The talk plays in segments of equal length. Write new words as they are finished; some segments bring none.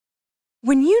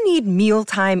When you need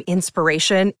mealtime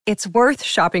inspiration, it's worth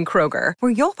shopping Kroger,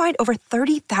 where you'll find over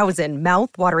 30,000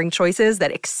 mouth-watering choices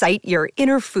that excite your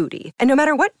inner foodie. And no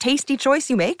matter what tasty choice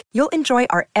you make, you'll enjoy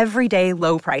our everyday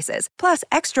low prices, plus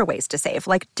extra ways to save,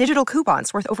 like digital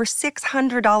coupons worth over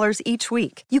 $600 each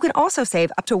week. You can also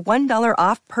save up to $1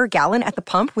 off per gallon at the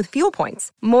pump with fuel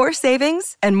points. More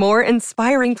savings and more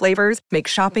inspiring flavors make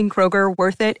shopping Kroger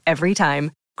worth it every time.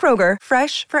 Kroger,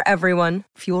 fresh for everyone.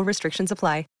 Fuel restrictions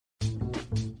apply.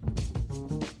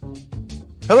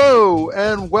 Hello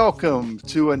and welcome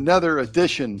to another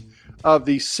edition of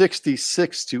the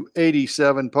 66 to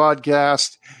 87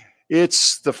 podcast.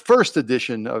 It's the first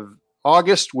edition of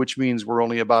August, which means we're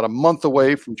only about a month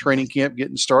away from training camp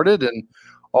getting started and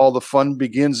all the fun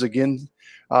begins again,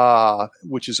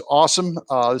 which is awesome.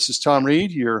 This is Tom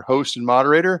Reed, your host and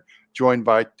moderator, joined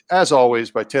by, as always,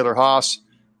 by Taylor Haas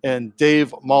and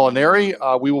Dave Molinari.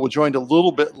 We will be joined a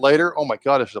little bit later. Oh my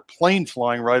God, there's a plane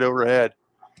flying right overhead.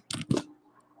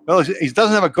 No, he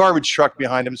doesn't have a garbage truck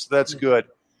behind him, so that's good.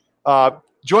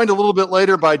 Joined a little bit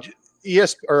later by the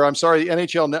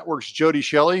NHL Network's Jody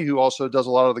Shelley, who also does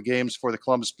a lot of the games for the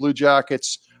Columbus Blue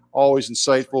Jackets. Always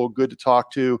insightful, good to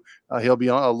talk to. He'll be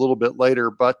on a little bit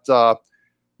later, but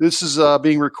this is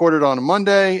being recorded on a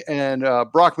Monday, and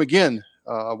Brock McGinn,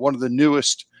 one of the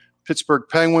newest Pittsburgh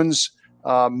Penguins,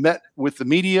 met with the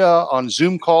media on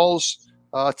Zoom calls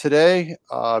today.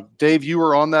 Dave, you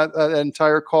were on that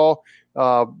entire call.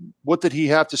 What did he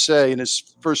have to say in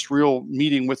his first real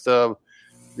meeting with the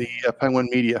Penguin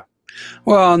media?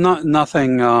 Well,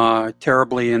 nothing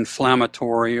terribly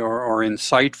inflammatory or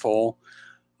insightful.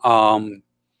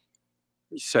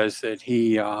 He says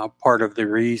that part of the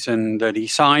reason that he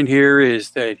signed here is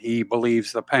that he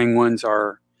believes the Penguins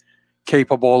are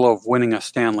capable of winning a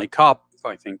Stanley Cup.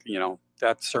 I think,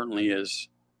 that certainly is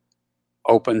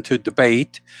open to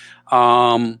debate.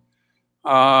 I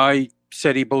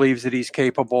said he believes that he's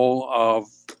capable of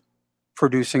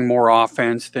producing more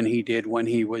offense than he did when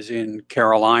he was in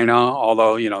Carolina,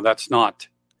 although, that's not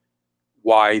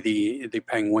why the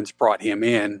Penguins brought him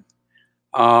in.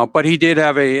 But he did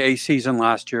have a season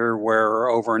last year where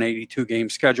over an 82-game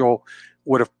schedule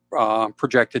would have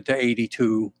projected to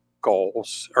 18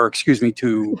 goals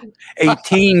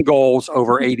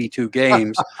over 82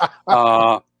 games.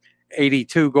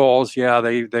 82 goals, yeah,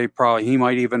 they probably, he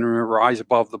might even rise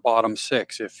above the bottom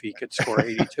six if he could score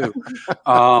 82.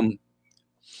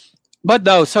 But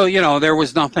no, so, there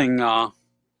was nothing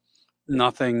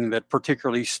that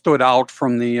particularly stood out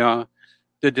from the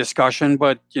discussion,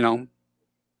 but,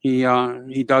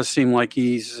 he does seem like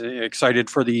he's excited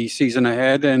for the season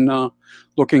ahead and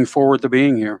looking forward to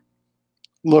being here.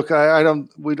 Look,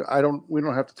 we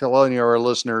don't have to tell any of our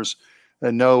listeners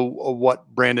and know what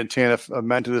Brandon Tanev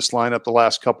meant to this lineup the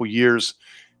last couple years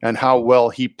and how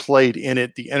well he played in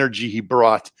it, the energy he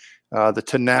brought, the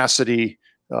tenacity,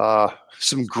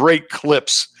 some great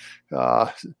clips.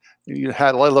 I'd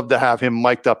love to have him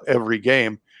mic'd up every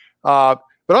game. But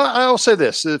I'll say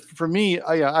this, for me,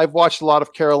 I've watched a lot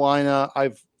of Carolina.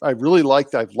 I've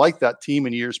liked that team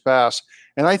in years past.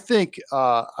 And I think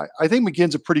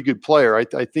McGinn's a pretty good player.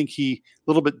 I think he's a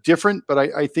little bit different, but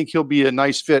I think he'll be a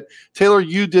nice fit. Taylor,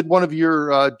 you did one of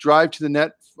your Drive to the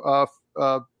Net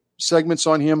segments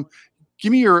on him.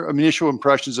 Give me your initial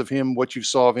impressions of him, what you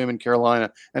saw of him in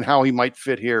Carolina, and how he might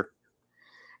fit here.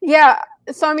 Yeah.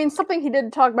 So, something he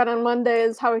did talk about on Monday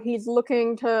is how he's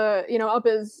looking to, up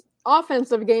his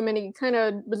offensive game, and he kind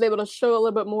of was able to show a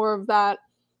little bit more of that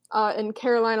in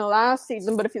Carolina last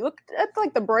season. But if you look at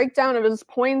the breakdown of his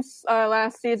points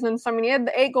last season, so he had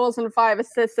the 8 goals and 5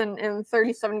 assists in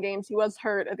 37 games. He was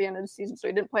hurt at the end of the season, so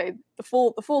he didn't play the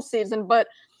full season. But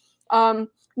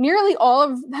nearly all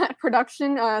of that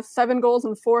production, 7 goals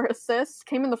and 4 assists,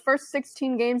 came in the first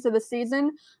 16 games of the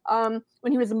season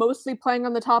when he was mostly playing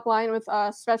on the top line with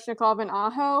Svechnikov and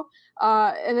Aho.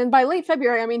 And then by late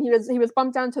February, he was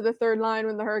bumped down to the third line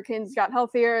when the Hurricanes got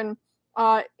healthier. And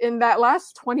in that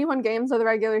last 21 games of the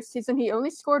regular season, he only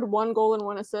scored 1 goal and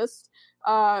 1 assist.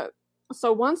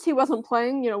 So once he wasn't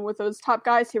playing, with those top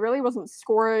guys, he really wasn't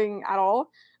scoring at all.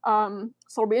 So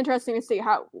it'll be interesting to see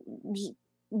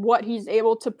what he's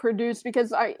able to produce,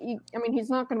 because he's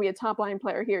not going to be a top line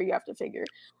player here, you have to figure.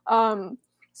 So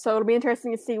it'll be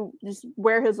interesting to see just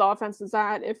where his offense is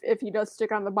at if he does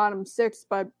stick on the bottom 6.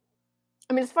 But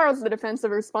as far as the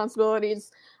defensive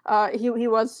responsibilities, he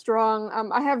was strong.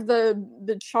 I have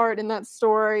the chart in that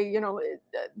story.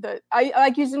 I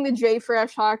like using the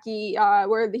JFresh hockey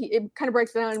where it kind of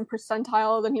breaks it down in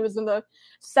percentile. Then he was in the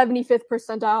 75th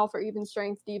percentile for even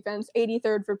strength defense,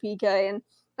 83rd for PK, and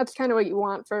That's kind of what you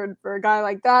want for a guy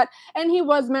like that. And he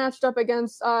was matched up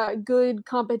against good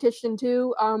competition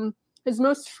too. His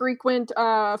most frequent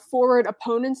forward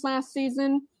opponents last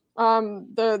season,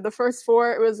 the first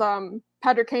four, it was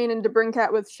Patrick Kane and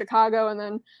DeBrincat with Chicago, and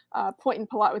then Point and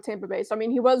Palat with Tampa Bay. So I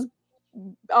mean, he was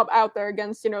out there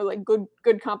against like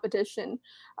good competition.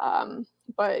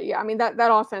 But yeah, I mean that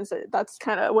offense, that's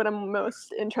kind of what I'm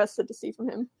most interested to see from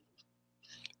him.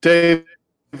 Dave,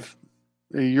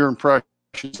 your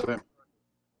impressions of him?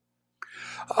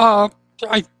 I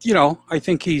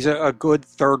think he's a good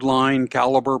third line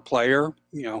caliber player.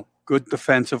 Good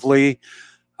defensively.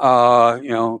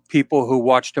 People who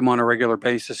watched him on a regular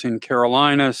basis in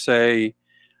Carolina say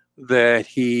that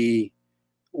he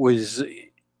was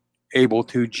able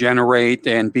to generate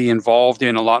and be involved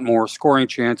in a lot more scoring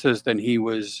chances than he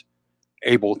was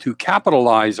able to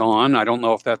capitalize on. I don't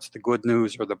know if that's the good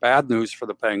news or the bad news for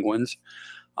the Penguins.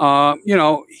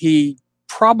 He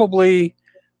probably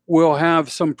will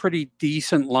have some pretty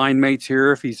decent line mates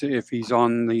here if he's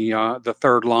on the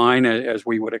third line, as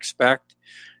we would expect.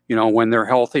 When they're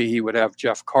healthy, he would have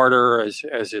Jeff Carter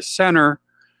as his center,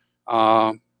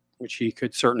 which he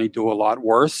could certainly do a lot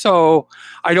worse. So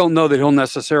I don't know that he'll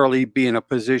necessarily be in a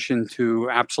position to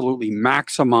absolutely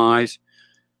maximize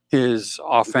his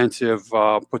offensive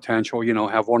potential,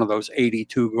 have one of those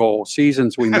 82-goal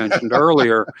seasons we mentioned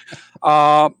earlier.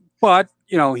 But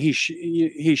he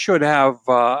should have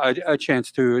a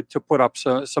chance to put up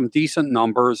some decent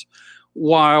numbers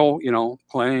while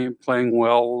playing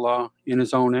well in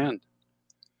his own end.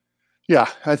 Yeah,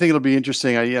 I think it'll be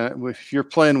interesting. If you're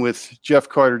playing with Jeff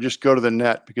Carter, just go to the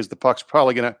net, because the puck's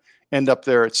probably going to end up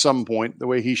there at some point. The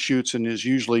way he shoots and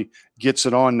usually gets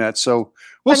it on net. So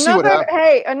we'll see what happens.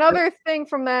 Hey, another thing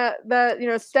from that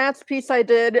stats piece I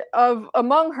did of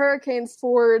among Hurricanes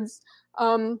forwards.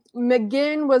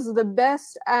 McGinn was the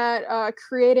best at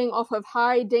creating off of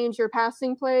high danger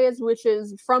passing plays, which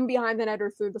is from behind the net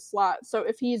or through the slot. So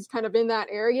if he's kind of in that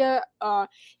area,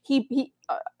 he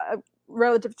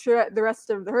relative to the rest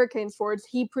of the Hurricanes forwards,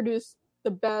 he produced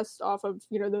the best off of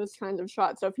those kinds of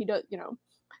shots. So if he does,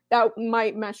 that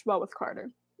might mesh well with Carter.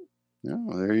 Yeah,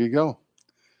 well, there you go.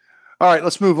 All right,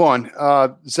 let's move on.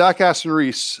 Zach Aston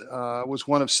Reese was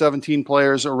one of 17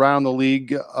 players around the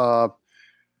league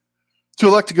to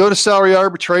elect to go to salary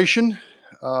arbitration,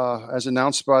 as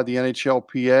announced by the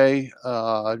NHLPA.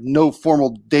 No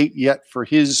formal date yet for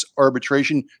his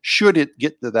arbitration, should it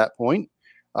get to that point.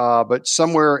 But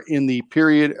somewhere in the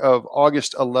period of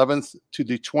August 11th to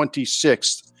the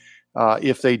 26th,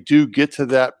 if they do get to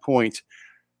that point.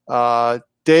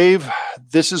 Dave,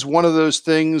 this is one of those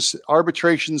things.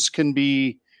 Arbitrations can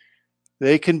be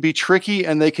tricky,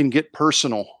 and they can get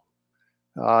personal.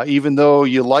 Even though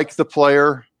you like the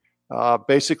player,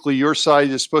 basically your side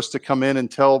is supposed to come in and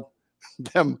tell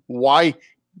them why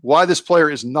this player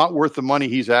is not worth the money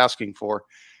he's asking for.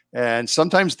 And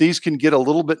sometimes these can get a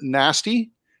little bit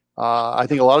nasty. I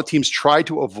think a lot of teams try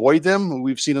to avoid them.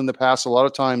 We've seen in the past, a lot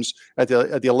of times at the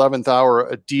 11th hour,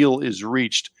 a deal is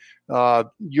reached.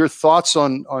 Your thoughts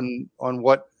on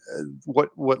what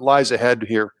lies ahead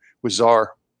here with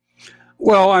Czar?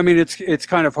 Well, I mean, it's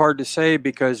kind of hard to say,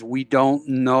 because we don't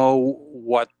know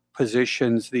what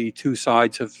positions the two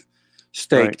sides have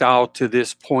staked out to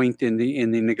this point in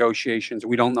the negotiations.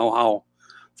 We don't know how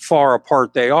far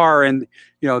apart they are, and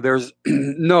there's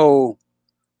no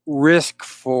risk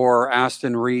for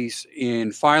Aston Reese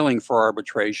in filing for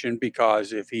arbitration,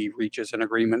 because if he reaches an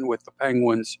agreement with the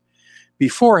Penguins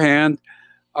beforehand,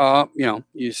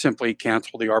 you simply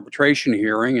cancel the arbitration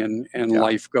hearing and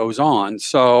life goes on.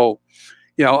 So,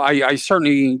 I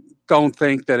certainly don't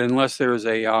think that unless there's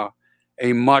a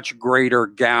much greater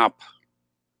gap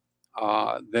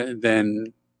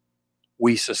than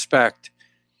we suspect,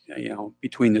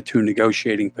 between the two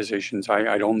negotiating positions,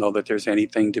 I don't know that there's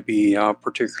anything to be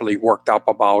particularly worked up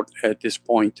about at this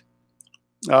point.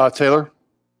 Taylor?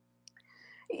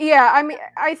 Yeah, I mean,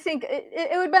 I think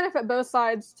it would benefit both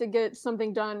sides to get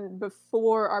something done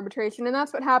before arbitration, and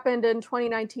that's what happened in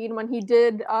 2019 when he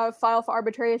did file for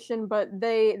arbitration, but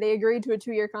they agreed to a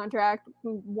 2-year contract,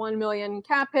 $1 million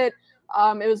cap hit.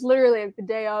 It was literally like the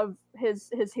day of his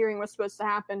hearing was supposed to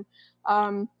happen.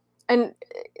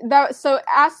 So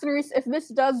Aston Reese, if this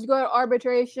does go to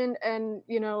arbitration and,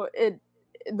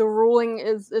 the ruling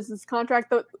is his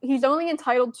contract, he's only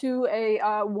entitled to a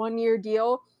 1-year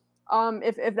deal.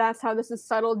 If that's how this is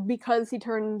settled, because he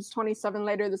turns 27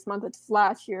 later this month. It's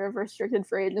last year of restricted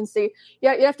free agency.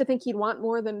 Yeah, you have to think he'd want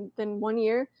more than 1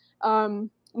 year.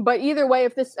 But either way,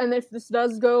 if this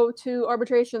does go to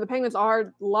arbitration, the Penguins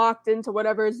are locked into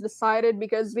whatever is decided,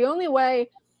 because the only way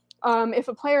if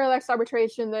a player elects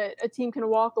arbitration, that a team can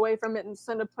walk away from it and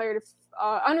send a player to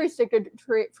unrestricted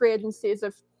free agencies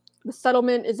if the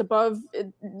settlement is above,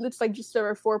 it looks like just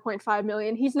over 4.5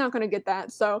 million. He's not going to get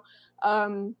that. So,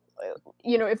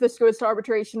 if this goes to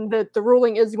arbitration, the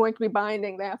ruling is going to be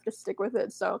binding. They have to stick with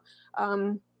it. So,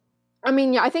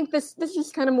 I think this is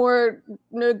just kind of more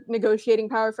negotiating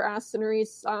power for Aston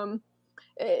Reese.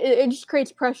 It just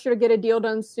creates pressure to get a deal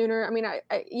done sooner.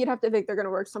 You'd have to think they're going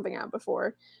to work something out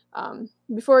before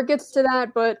it gets to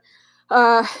that, but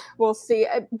we'll see.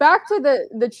 Back to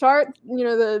the chart,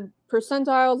 the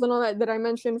percentiles and all that I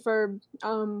mentioned for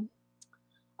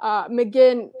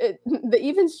McGinn, the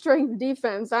even strength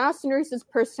defense. Aston Reese's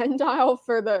percentile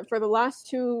for the last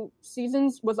 2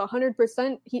 seasons was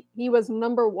 100%. He was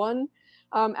number 1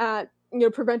 at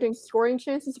preventing scoring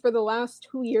chances for the last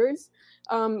 2 years.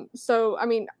 That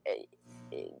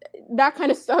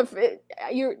kind of stuff.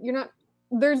 You're not.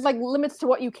 There's like limits to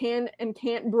what you can and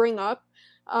can't bring up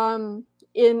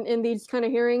in these kind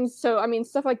of hearings. So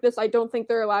stuff like this, I don't think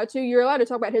they're allowed to. You're allowed to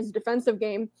talk about his defensive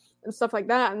game and stuff like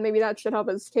that, and maybe that should help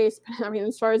his case.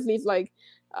 As far as these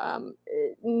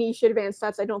niche advanced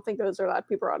stats, I don't think those are allowed to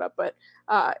be brought up. But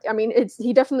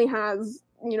he definitely has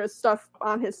stuff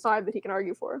on his side that he can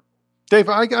argue for. Dave,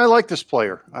 I like this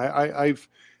player. I've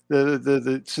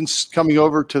since coming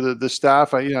over to the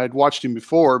staff, I'd watched him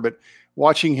before, but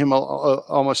watching him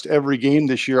almost every game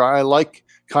this year, I like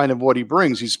kind of what he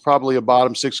brings. He's probably a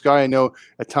bottom 6 guy. I know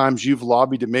at times you've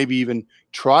lobbied to maybe even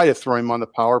try to throw him on the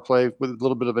power play with a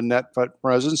little bit of a net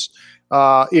presence.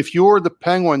 If you're the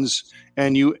Penguins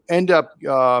and you end up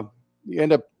kind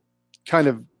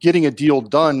of getting a deal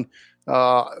done,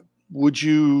 would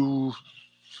you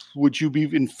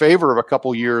be in favor of a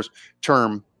couple years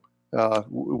term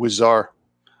with Czar?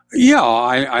 Yeah,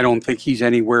 I don't think he's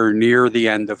anywhere near the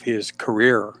end of his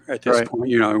career at this point.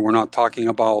 We're not talking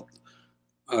about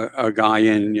a guy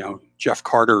in Jeff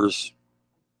Carter's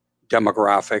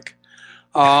demographic.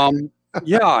 3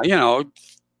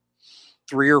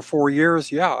 or 4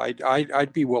 years. Yeah,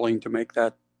 I'd be willing to make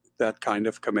that kind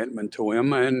of commitment to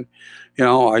him, and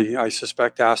I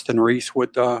suspect Aston Reese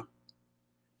would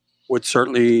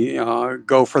certainly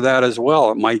go for that as well.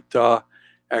 It might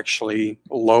actually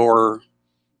lower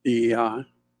the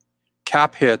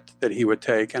cap hit that he would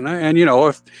take, and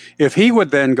if he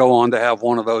would then go on to have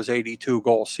one of those 82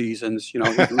 goal seasons,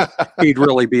 he'd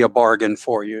really be a bargain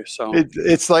for you. So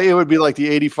it's like it would be like the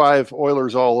 85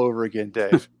 Oilers all over again,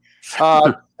 Dave.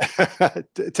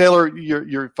 Taylor,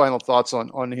 your final thoughts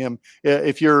on him?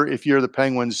 If you're the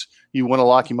Penguins, you want to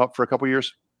lock him up for a couple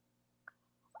years?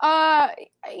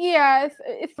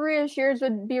 If 3-ish years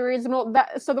would be reasonable.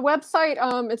 So the website,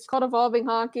 it's called Evolving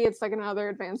Hockey. It's like another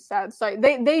advanced stats site.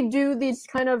 They do these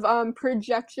kind of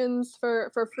projections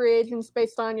for free agents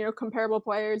based on comparable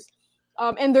players,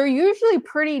 and they're usually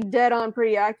pretty dead on,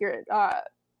 pretty accurate.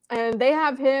 And they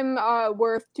have him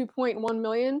worth $2.1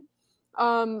 million.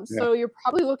 So you're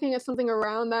probably looking at something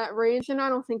around that range, and I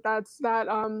don't think that's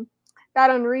that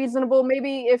unreasonable.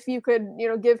 Maybe if you could,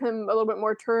 give him a little bit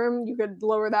more term, you could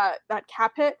lower that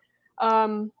cap hit.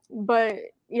 But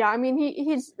yeah,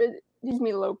 he's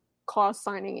me low cost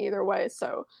signing either way.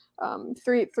 So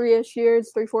 3-ish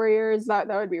years, 3-4 years, that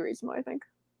would be reasonable, I think.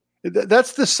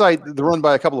 That's the site run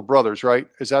by a couple of brothers, right?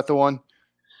 Is that the one?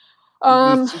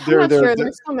 I'm not sure.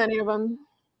 There's so many of them.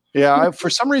 Yeah, for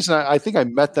some reason, I think I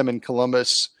met them in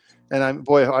Columbus, and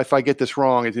if I get this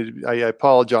wrong, I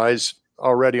apologize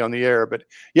already on the air. But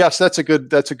yes, that's a good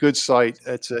site.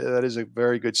 That is a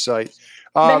very good site.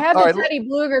 They had the Teddy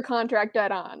Bluger contract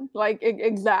dead on, like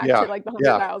exact to like the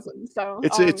 100,000. So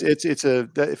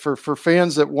it's for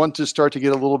fans that want to start to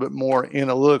get a little bit more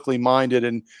analytically minded,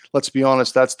 and let's be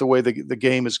honest, that's the way the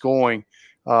game is going.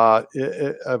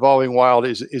 Evolving Wild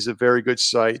is a very good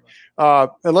site. And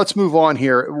let's move on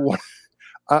here.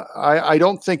 I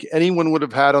don't think anyone would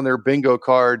have had on their bingo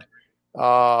card,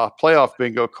 playoff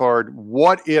bingo card,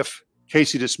 what if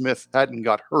Casey DeSmith hadn't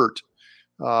got hurt?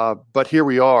 But here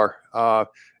we are.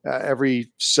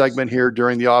 Every segment here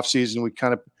during the offseason, we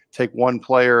kind of take one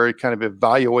player, kind of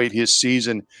evaluate his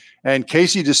season. And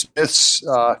Casey DeSmith's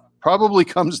probably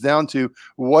comes down to,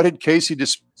 what had Casey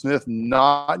DeSmith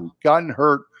not gotten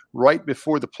hurt right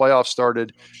before the playoffs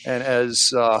started? And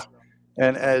as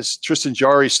Tristan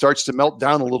Jarry starts to melt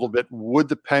down a little bit, would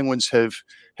the Penguins have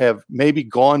maybe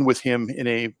gone with him in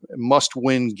a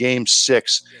must-win Game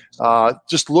 6?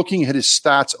 Just looking at his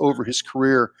stats over his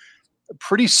career,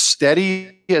 pretty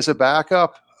steady as a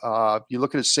backup. You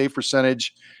look at his save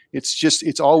percentage,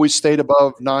 it's always stayed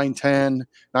above 910,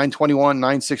 921,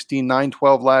 916,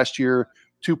 912 last year.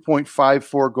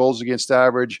 2.54 goals against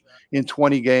average in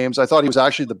 20 games. I thought he was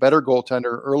actually the better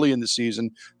goaltender early in the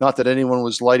season. Not that anyone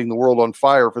was lighting the world on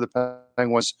fire for the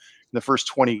Penguins in the first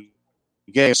 20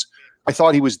 games. I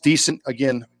thought he was decent.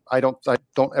 Again, I don't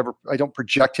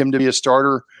project him to be a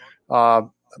starter.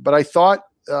 But I thought,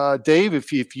 Dave,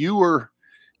 if you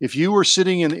were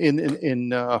sitting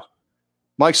in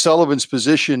Mike Sullivan's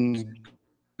position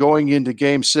going into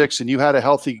Game 6 and you had a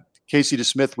healthy Casey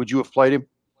DeSmith, would you have played him?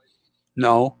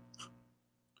 No.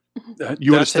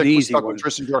 You would have stuck with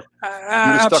Tristan Jarry.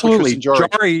 Absolutely.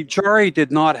 Jarry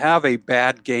did not have a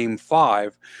bad Game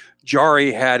 5.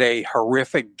 Jarry had a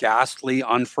horrific, ghastly,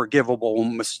 unforgivable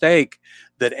mistake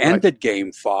that ended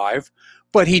Game 5,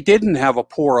 but he didn't have a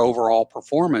poor overall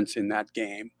performance in that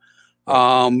game.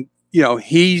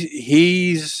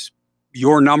 He's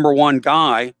your number one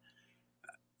guy.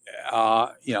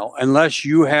 Unless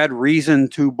you had reason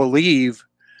to believe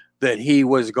that he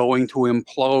was going to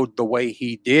implode the way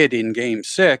he did in Game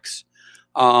 6,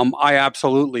 I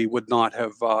absolutely would not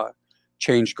have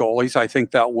changed goalies. I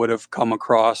think that would have come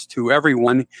across to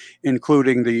everyone,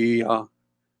 including the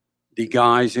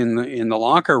guys in the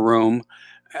locker room,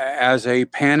 as a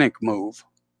panic move.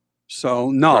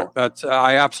 So no,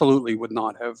 I absolutely would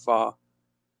not have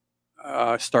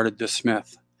started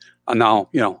DeSmith. Now,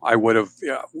 I would have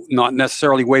not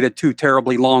necessarily waited too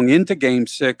terribly long into Game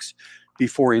 6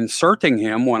 before inserting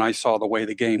him when I saw the way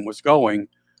the game was going,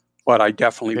 but I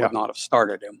definitely would not have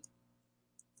started him.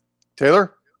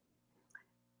 Taylor?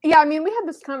 Yeah, I mean, we had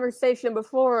this conversation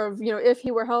before of, if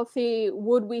he were healthy,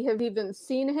 would we have even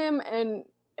seen him? And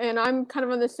I'm kind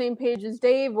of on the same page as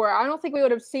Dave, where I don't think we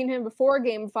would have seen him before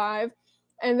Game 5.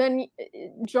 And then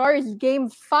Jarry's Game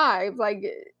 5, like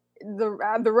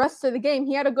the rest of the game,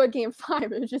 he had a good Game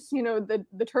 5. It was just,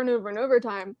 the turnover and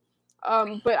overtime.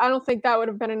 But I don't think that would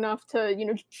have been enough to,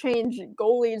 change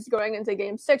goalies going into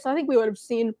Game 6. I think we would have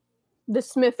seen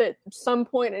DeSmith at some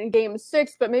point in Game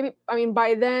 6, but maybe,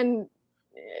 by then,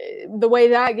 the way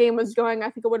that game was going, I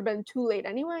think it would have been too late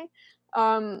anyway.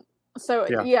 It's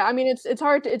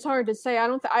hard to say.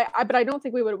 But I don't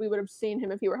think we would have seen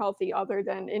him if he were healthy, other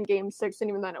than in Game 6, and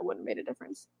even then it wouldn't have made a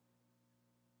difference.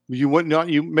 You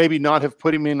maybe not have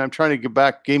put him in. I'm trying to get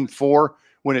back Game 4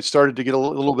 when it started to get a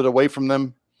little bit away from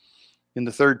them in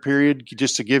the third period,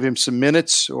 just to give him some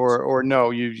minutes, or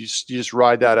no, you just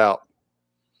ride that out.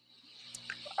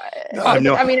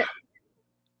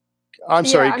 I'm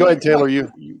sorry. Go ahead, Taylor.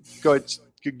 You go ahead.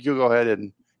 You go ahead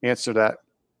and answer that.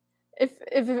 If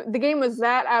the game was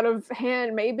that out of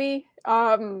hand, maybe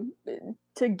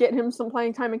to get him some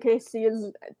playing time in case he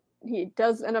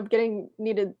does end up getting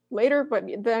needed later. But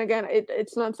then again,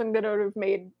 it's not something that would have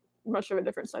made much of a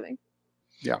difference, I think.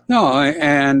 Yeah. No,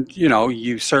 and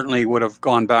you certainly would have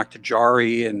gone back to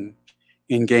Jarry in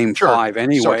Game 5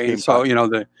 anyway. So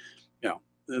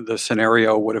the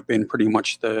scenario would have been pretty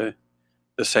much the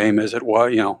same as it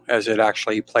was, as it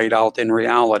actually played out in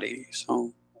reality.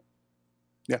 So,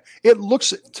 yeah, it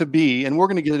looks to be, and we're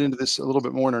going to get into this a little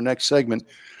bit more in our next segment.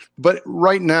 But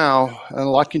right now, and a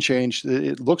lot can change.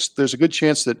 There's a good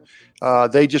chance that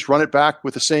they just run it back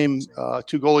with the same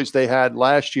two goalies they had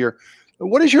last year.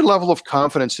 What is your level of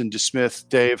confidence in DeSmith,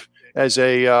 Dave, as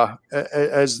the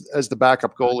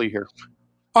backup goalie here?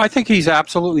 I think he's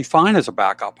absolutely fine as a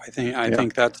backup. I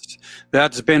think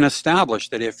that's been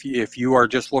established, that if you are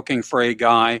just looking for a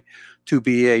guy to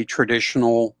be a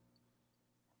traditional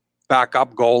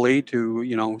backup goalie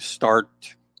to, start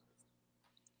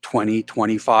 20,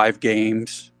 25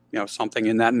 games, something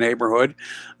in that neighborhood,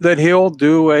 that he'll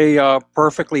do a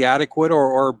perfectly adequate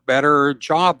or better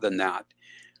job than that.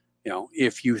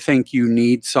 If you think you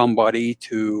need somebody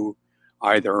to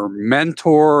either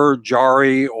mentor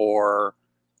Jarry or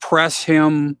press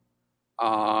him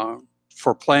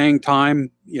for playing time,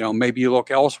 maybe you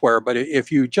look elsewhere. But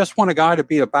if you just want a guy to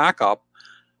be a backup,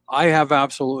 I have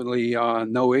absolutely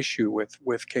no issue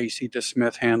with Casey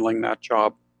DeSmith handling that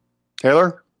job.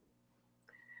 Taylor?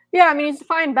 Yeah, he's a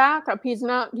fine backup. He's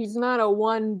not a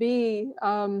 1B,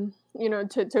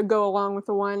 to go along with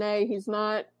the 1A. He's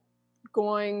not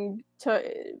going to,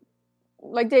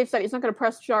 like Dave said, he's not going to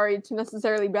press Jarry to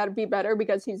necessarily be better,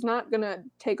 because he's not going to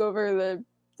take over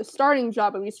the starting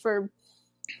job, at least for,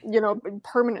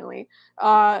 permanently.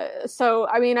 So,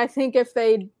 I think if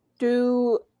they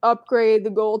do upgrade the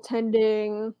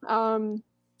goaltending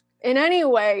in any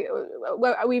way,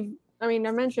 I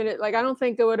mentioned it, I don't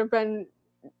think it would have been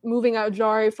moving out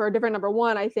Jarry for a different number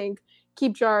one. I think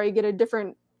keep Jarry, get a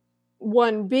different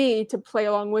 1B to play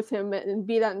along with him and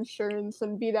be that insurance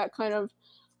and be that kind of,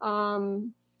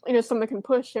 someone that can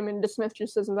push him, and DeSmith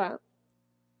just isn't that.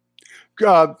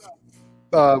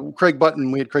 Craig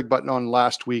Button. We had Craig Button on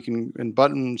last week, and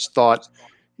Button's thought,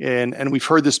 and we've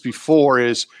heard this before,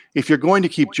 is if you're going to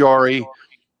keep Jarry,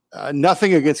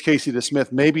 nothing against Casey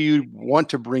DeSmith, maybe you want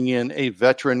to bring in a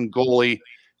veteran goalie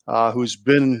who's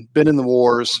been in the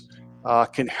wars,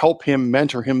 can help him,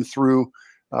 mentor him through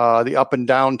the up and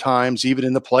down times, even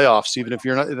in the playoffs, even if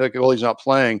the goalie's not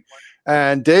playing.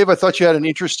 And Dave, I thought you had an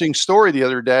interesting story the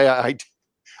other day.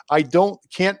 I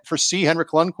can't foresee Henrik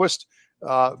Lundqvist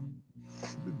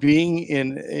being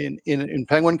in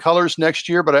Penguin colors next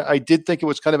year, but I did think it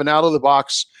was kind of an out of the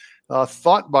box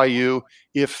thought by you.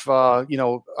 If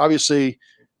obviously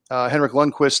Henrik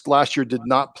Lundqvist last year did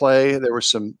not play, there were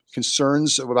some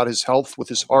concerns about his health with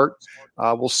his heart.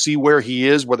 We'll see where he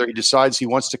is, whether he decides he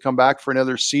wants to come back for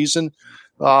another season.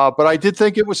 But I did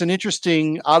think it was an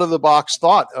interesting out of the box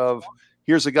thought of,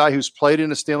 here's a guy who's played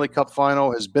in a Stanley Cup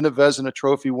final, has been a Vezina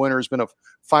Trophy winner, has been a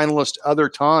finalist other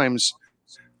times.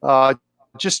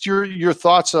 Just your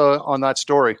thoughts on that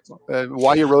story,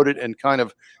 why you wrote it, and kind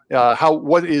of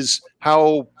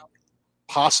how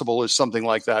possible is something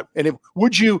like that? And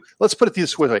let's put it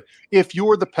this way: if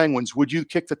you're the Penguins, would you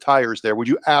kick the tires there? Would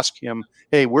you ask him,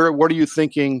 hey, what are you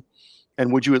thinking?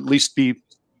 And would you at least be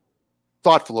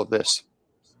thoughtful of this?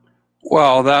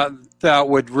 Well, that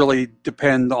would really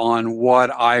depend on what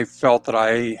I felt that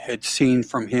I had seen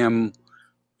from him,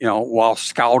 while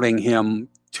scouting him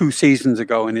 2 seasons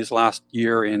ago in his last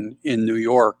year in New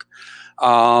York.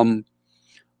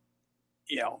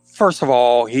 First of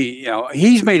all,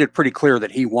 he's made it pretty clear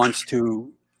that he wants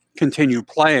to continue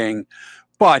playing,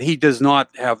 but he does not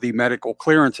have the medical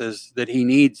clearances that he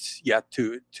needs yet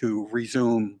to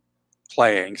resume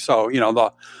playing. So,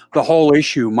 the whole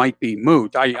issue might be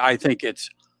moot. I think it's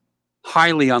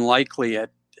highly unlikely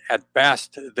at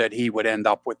best that he would end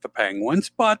up with the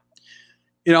Penguins, but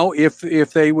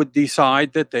if they would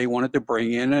decide that they wanted to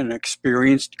bring in an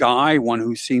experienced guy, one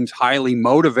who seems highly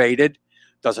motivated,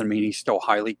 doesn't mean he's still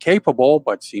highly capable,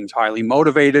 but seems highly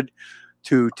motivated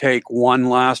to take one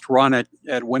last run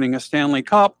at winning a Stanley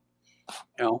Cup,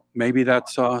 maybe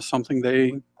that's something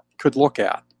they could look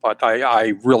at. But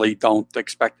I really don't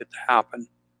expect it to happen.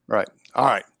 Right. All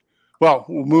right. Well,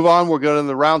 we'll move on. We'll go to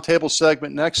the roundtable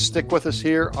segment next. Stick with us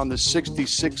here on the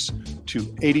 66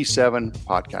 to 87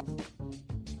 podcast.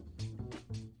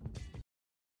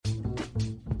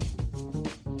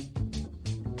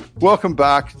 Welcome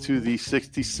back to the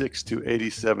 66 to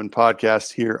 87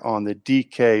 podcast here on the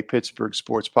DK Pittsburgh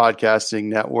Sports Podcasting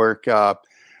Network.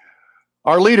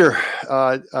 Our leader,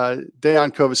 Dejan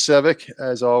Kovacevic,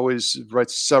 as always,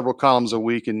 writes several columns a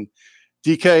week, and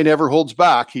DK never holds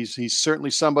back. He's certainly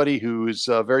somebody who is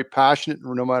very passionate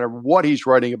no matter what he's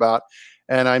writing about.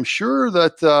 And I'm sure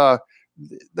that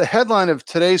the headline of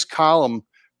today's column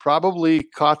probably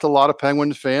caught a lot of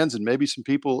Penguins fans and maybe some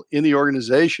people in the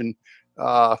organization,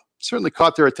 certainly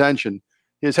caught their attention.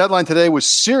 His headline today was,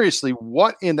 seriously,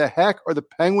 what in the heck are the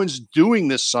Penguins doing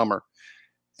this summer?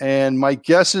 And my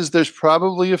guess is there's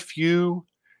probably a few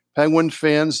Penguin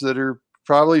fans that are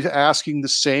probably asking the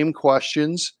same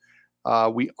questions.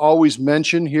 We always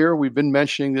mention here, we've been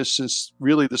mentioning this since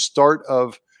really the start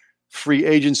of free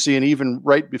agency, and even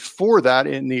right before that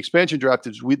in the expansion draft,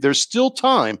 there's still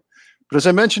time. But as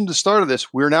I mentioned at the start of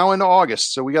this, we're now in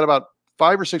August. So we got about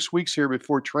 5 or 6 weeks here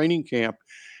before training camp.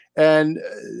 And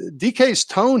DK's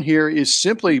tone here is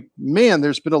simply, man,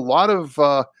 there's been a lot of,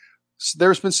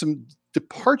 there's been some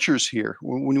departures here.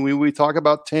 When we talk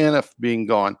about Tanev being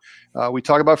gone, we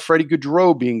talk about Freddie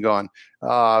Gaudreau being gone.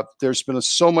 There's been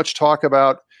so much talk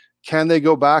about, can they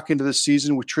go back into the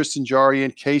season with Tristan Jarry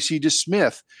and Casey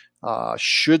DeSmith?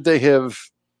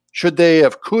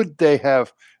 Could they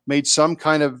have made some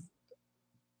kind of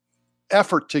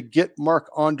effort to get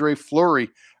Marc-Andre Fleury?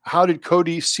 How did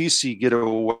Cody Ceci get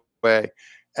away?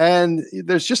 And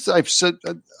there's just, I've said,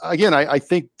 again, I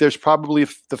think there's probably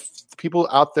the people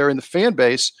out there in the fan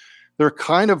base, they're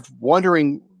kind of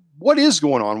wondering what is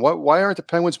going on. Why aren't the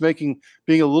Penguins being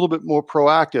a little bit more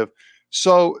proactive?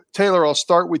 So Taylor, I'll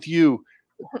start with you.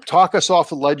 Talk us off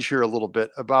the ledge here a little bit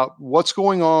about what's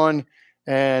going on.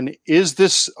 And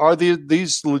are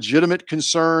these legitimate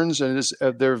concerns? And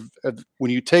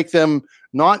when you take them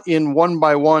not in one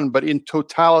by one, but in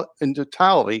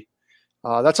totality,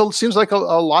 seems like a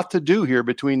lot to do here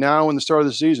between now and the start of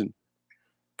the season.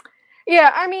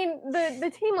 Yeah, I mean,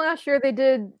 the team last year, they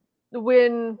did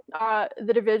win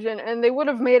the division, and they would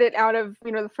have made it out of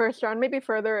the first round, maybe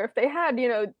further, if they had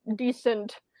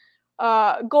decent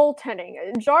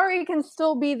goaltending. Jarry can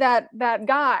still be that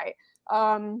guy.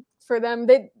 For them,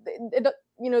 the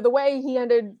way he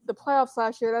ended the playoffs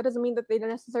last year, that doesn't mean that they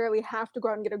necessarily have to go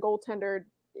out and get a goaltender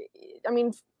I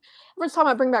mean, first time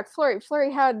I bring back Fleury.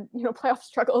 Fleury had, playoff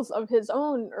struggles of his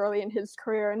own early in his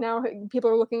career, and now people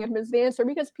are looking at him as the answer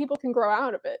because people can grow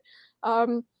out of it.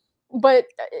 But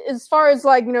as far as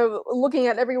looking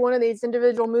at every one of these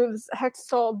individual moves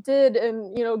Hextall did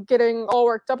and, getting all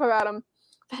worked up about him,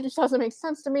 that just doesn't make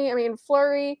sense to me. I mean,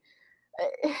 Fleury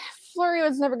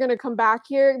was never going to come back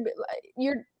here.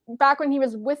 You're back when he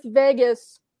was with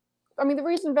Vegas. I mean, the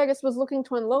reason Vegas was looking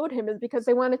to unload him is because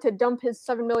they wanted to dump his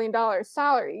 $7 million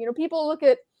salary. People look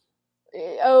at,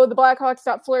 the Blackhawks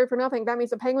got Fleury for nothing. That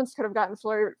means the Penguins could have gotten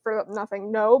Fleury for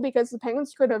nothing. No, because the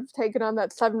Penguins could have taken on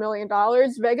that $7 million.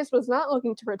 Vegas was not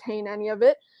looking to retain any of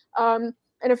it. And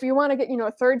if you want to get,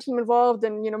 a third team involved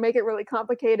and, make it really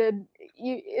complicated,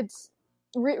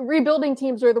 rebuilding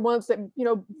teams are the ones that,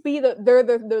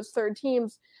 those third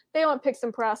teams. They want picks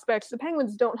and prospects. The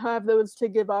Penguins don't have those to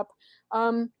give up.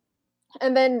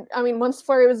 And then, I mean, once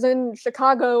Fleury was in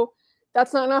Chicago,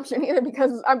 that's not an option either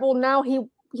because, now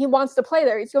he wants to play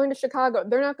there. He's going to Chicago.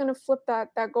 They're not going to flip that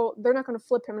goal. They're not going to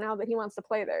flip him now that he wants to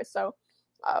play there. So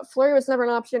Fleury was never an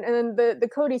option. And then the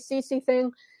Cody Ceci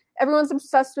thing, everyone's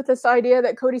obsessed with this idea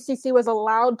that Cody Ceci was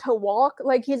allowed to walk.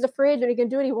 Like, he's a free agent. He can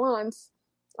do what he wants.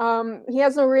 He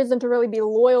has no reason to really be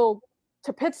loyal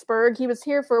to Pittsburgh. He was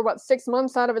here for, 6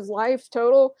 months out of his life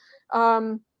total.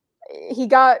 He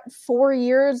got 4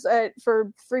 years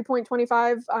for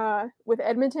 $3.25 with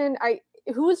Edmonton.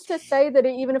 Who's to say that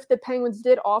even if the Penguins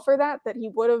did offer that he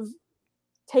would have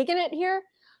taken it here?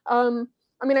 I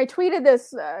mean, I tweeted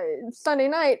this Sunday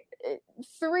night.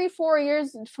 3-4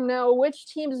 years from now, which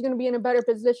team is going to be in a better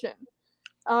position?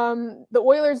 The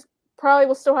Oilers probably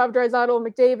will still have Draisaitl and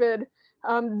McDavid.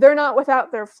 They're not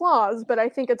without their flaws, but I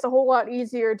think it's a whole lot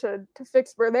easier to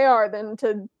fix where they are than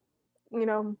to,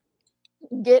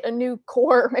 get a new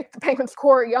core, make the Penguins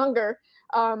core younger.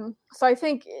 So I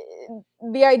think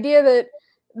the idea that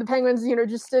the Penguins,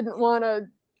 just didn't want to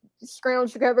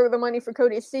scrounge together the money for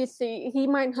Cody Ceci, he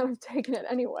might not have taken it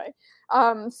anyway.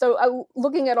 So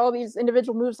looking at all these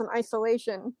individual moves in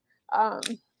isolation,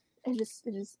 it's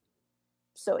just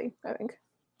silly, I think.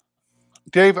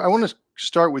 Dave, I want to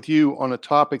start with you on a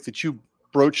topic that you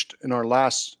broached in our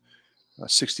last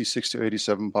 66 to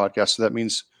 87 podcast. So that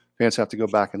means fans have to go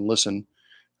back and listen.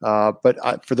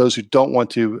 But for those who don't want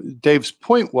to, Dave's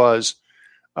point was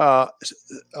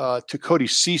to Cody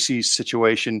Ceci's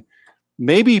situation.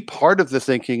 Maybe part of the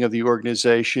thinking of the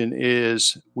organization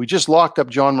is we just locked up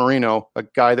John Marino, a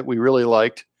guy that we really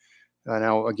liked.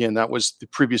 Now, again, that was the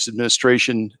previous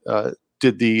administration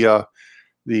did the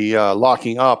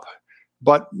locking up.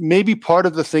 But maybe part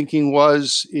of the thinking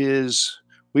is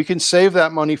we can save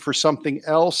that money for something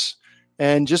else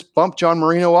and just bump John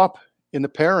Marino up in the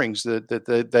pairings.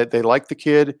 That they like the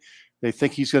kid. They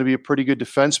think he's going to be a pretty good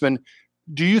defenseman.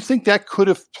 Do you think that could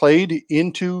have played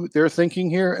into their thinking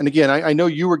here? And again, I know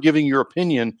you were giving your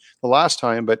opinion the last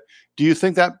time, but do you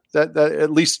think that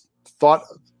at least thought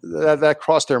that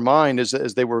crossed their mind as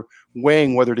they were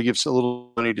weighing whether to give a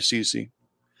little money to Ceci?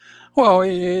 Well,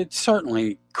 it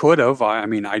certainly could have. I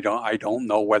mean, I don't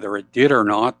know whether it did or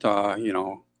not.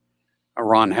 Ron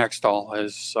Hextall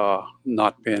has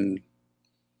not been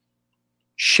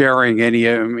sharing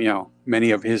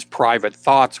many of his private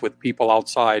thoughts with people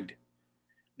outside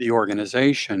the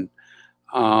organization.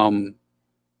 I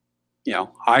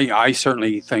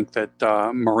certainly think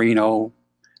that Marino,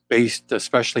 based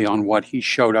especially on what he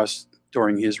showed us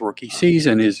during his rookie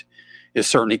season, is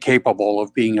certainly capable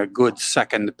of being a good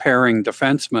second pairing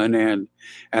defenseman and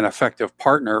an effective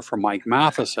partner for Mike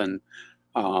Matheson.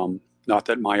 Not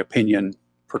that my opinion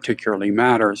particularly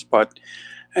matters, but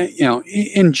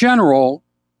in general,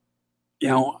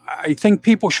 I think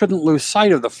people shouldn't lose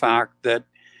sight of the fact that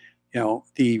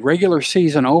the regular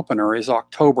season opener is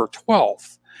October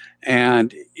 12th.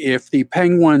 And if the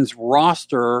Penguins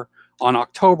roster on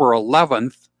October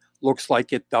 11th looks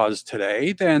like it does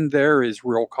today, then there is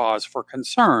real cause for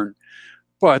concern.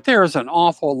 But there's an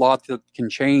awful lot that can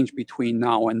change between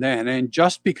now and then. And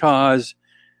just because,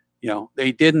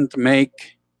 they didn't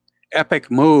make epic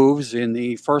moves in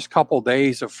the first couple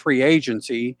days of free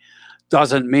agency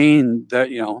doesn't mean that,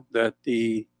 that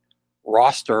the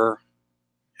roster,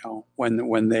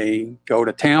 when they go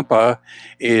to Tampa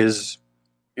is,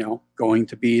 going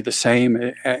to be the same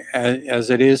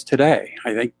as it is today.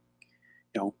 I think,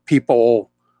 people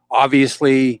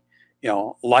obviously,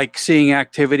 like seeing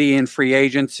activity in free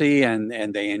agency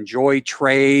and they enjoy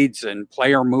trades and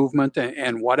player movement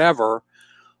and whatever.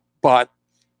 But,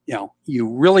 you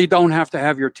really don't have to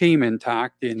have your team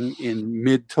intact in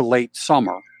mid to late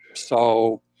summer.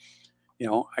 So,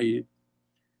 I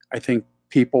think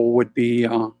people would be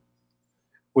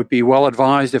would be well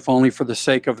advised, if only for the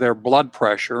sake of their blood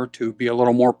pressure, to be a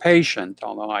little more patient.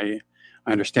 Although I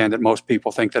understand that most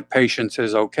people think that patience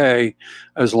is okay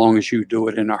as long as you do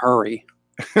it in a hurry.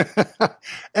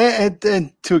 and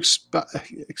to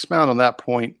expound on that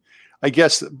point, I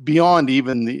guess beyond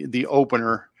even the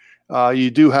opener,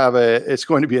 you do have it's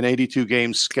going to be an 82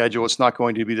 game schedule. It's not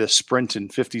going to be the sprint in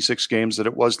 56 games that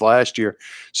it was last year.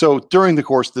 So during the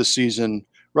course of this season,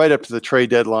 right up to the trade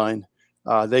deadline,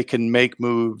 they can make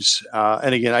moves.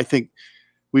 And again, I think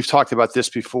we've talked about this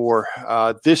before.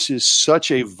 This is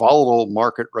such a volatile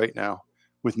market right now,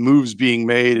 with moves being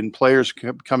made and players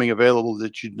becoming available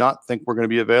that you'd not think were going to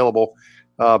be available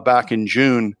back in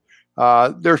June.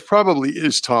 There probably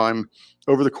is time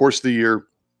over the course of the year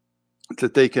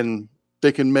that they can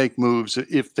make moves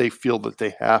if they feel that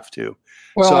they have to.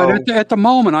 Well, at the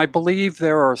moment, I believe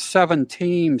there are 7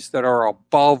 teams that are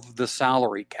above the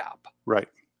salary cap. Right.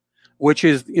 Which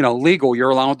is, legal. You're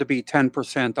allowed to be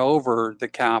 10% over the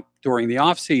cap during the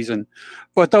off season.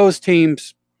 But those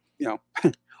teams,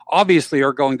 obviously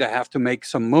are going to have to make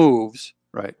some moves.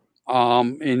 Right.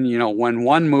 And, when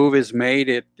one move is made,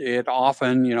 it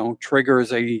often,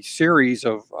 triggers a series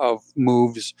of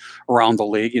moves around the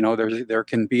league. There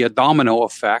can be a domino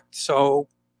effect. So,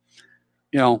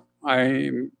 I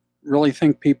really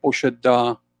think people should,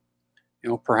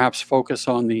 perhaps focus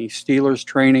on the Steelers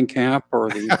training camp or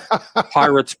the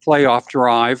Pirates playoff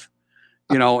drive,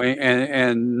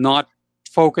 and not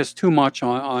focus too much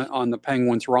on the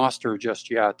Penguins roster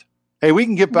just yet. Hey, we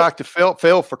can get back to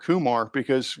fail for Kumar,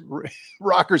 because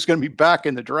Rocker's going to be back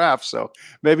in the draft. So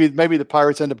maybe the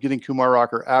Pirates end up getting Kumar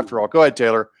Rocker after all. Go ahead,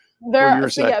 Taylor. There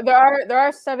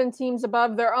are 7 teams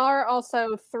above. There are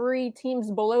also 3 teams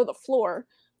below the floor.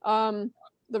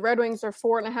 The Red Wings are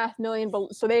 $4.5 million,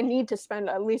 so they need to spend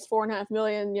at least $4.5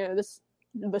 million.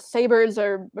 The Sabres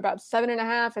are about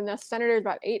 $7.5, and the Senators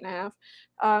about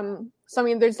 $8.5. So I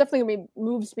mean, there's definitely gonna be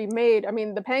moves to be made. I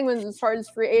mean, the Penguins, as far as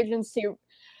free agency,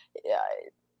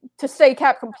 to stay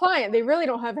cap compliant, they really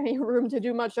don't have any room to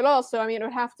do much at all. So I mean, it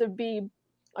would have to be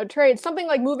a trade, something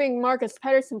like moving Marcus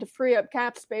Pettersson to free up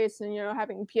cap space, and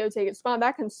having P.O. take its spot.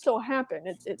 That can still happen.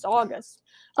 It's August.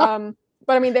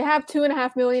 But I mean, they have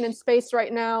 $2.5 million in space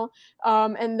right now,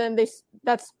 and then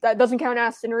that doesn't count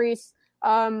Aston Reese,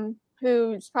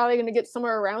 who's probably going to get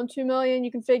somewhere around $2 million.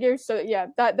 You can figure. So yeah,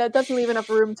 that doesn't leave enough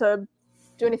room to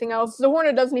do anything else. The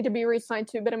Horner does need to be re-signed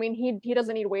too, but I mean, he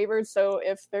doesn't need waivers. So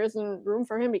if there isn't room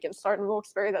for him, he can start in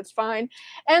Wilkes-Barre. That's fine.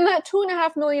 And that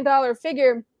 $2.5 million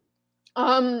figure,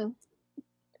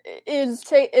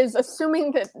 is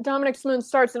assuming that Dominic Simone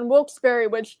starts in Wilkes-Barre,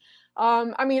 which.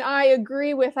 I mean, I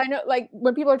agree with, I know, like,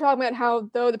 when people are talking about how,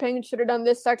 though, the Penguins should have done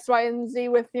this, X, Y, and Z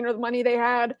with, the money they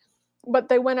had, but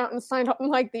they went out and signed up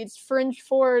like these fringe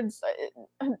forwards.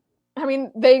 I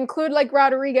mean, they include, like,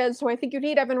 Rodriguez, so I think you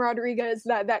need Evan Rodriguez,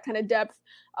 that kind of depth.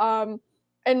 And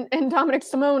Dominic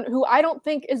Simone, who I don't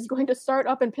think is going to start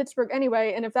up in Pittsburgh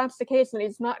anyway, and if that's the case, then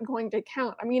he's not going to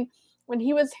count. I mean, when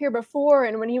he was here before,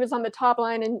 and when he was on the top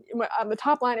line in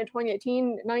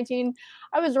 2018-19,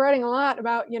 I was writing a lot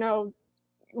about,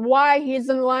 why he's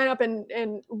in the lineup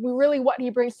and really what he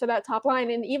brings to that top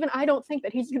line. And even I don't think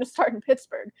that he's going to start in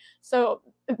Pittsburgh. So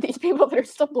these people that are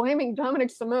still blaming Dominic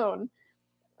Simone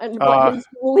and what his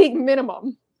league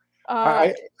minimum.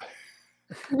 I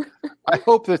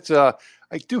hope that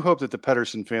I do hope that the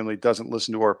Pettersson family doesn't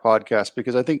listen to our podcast,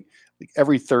 because I think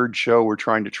every third show we're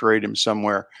trying to trade him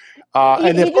somewhere.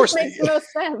 And of course, makes no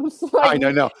sense. I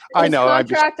know.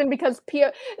 Contract, and because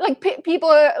P.O. people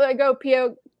go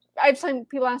P.O. I've seen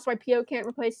people ask why P.O. can't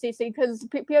replace CC, because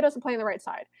P.O. doesn't play on the right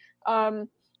side. And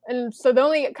so the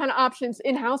only kind of options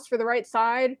in-house for the right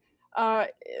side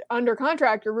under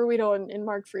contract are Ruido and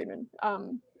Mark Friedman.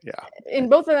 In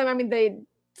both of them, I mean, they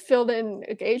filled in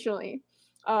occasionally.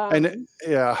 And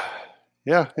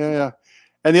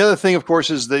and the other thing, of course,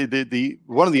 is the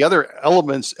one of the other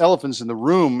elephants in the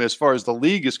room as far as the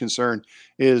league is concerned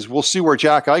is we'll see where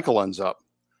Jack Eichel ends up,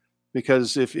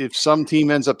 because if some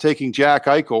team ends up taking Jack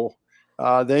Eichel,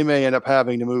 they may end up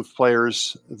having to move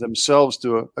players themselves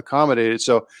to accommodate it.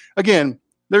 So again,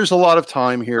 there's a lot of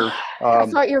time here. I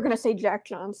thought you were going to say Jack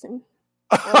Johnson.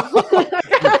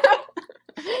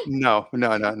 No.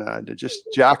 Just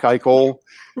Jack Eichel.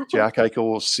 Jack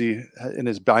Eichel will see in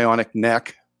his bionic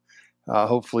neck.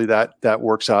 Hopefully that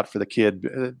works out for the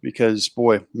kid, because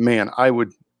boy, man,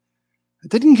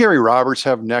 didn't Gary Roberts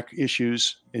have neck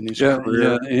issues in his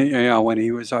career? Yeah. When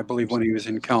he was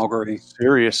in Calgary.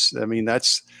 Serious. I mean,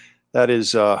 that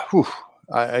is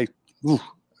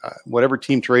whatever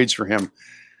team trades for him.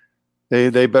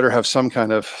 they better have some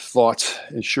kind of thoughts,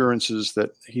 assurances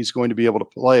that he's going to be able to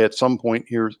play at some point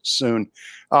here soon.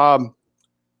 All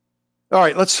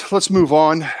right, let's move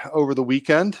on. Over the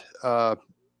weekend,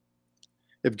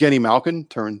 Evgeny Malkin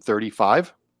turned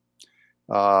 35.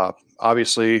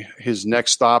 Obviously, his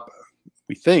next stop,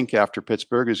 we think, after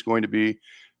Pittsburgh is going to be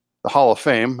the Hall of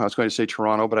Fame. I was going to say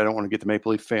Toronto, but I don't want to get the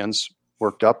Maple Leaf fans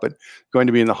worked up, but going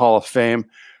to be in the Hall of Fame.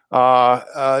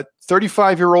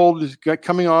 35-year-old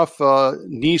coming off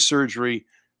knee surgery.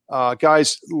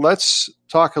 Guys, let's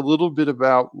talk a little bit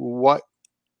about what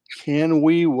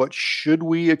should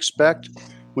we expect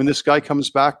when this guy comes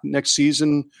back next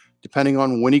season, depending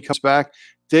on when he comes back.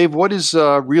 Dave, what is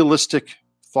a realistic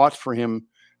thought for him,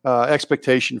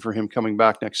 expectation for him coming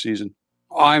back next season?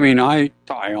 I mean, I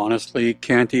honestly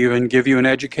can't even give you an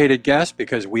educated guess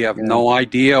because we have no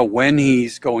idea when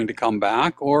he's going to come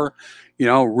back or,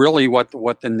 really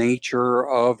what the nature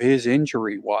of his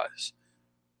injury was.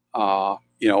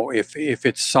 If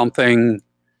it's something,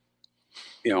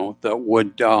 that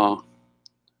would,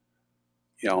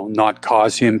 not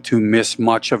cause him to miss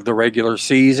much of the regular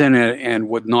season and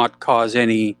would not cause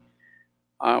any,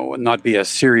 would not be a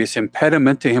serious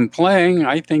impediment to him playing,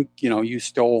 I think, you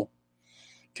still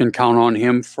can count on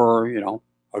him for,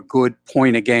 a good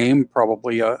point a game,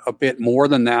 probably a bit more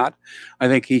than that. I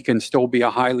think he can still be a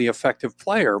highly effective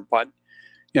player, but,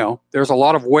 there's a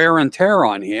lot of wear and tear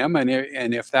on him.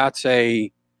 And if that's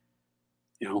a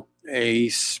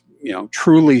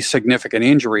truly significant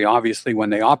injury, obviously when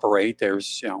they operate,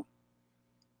 there's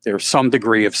some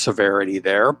degree of severity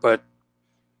there, but,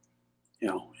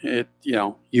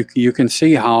 you can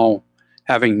see how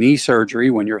having knee surgery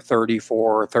when you're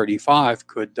 34 or 35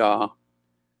 could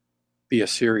be a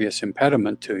serious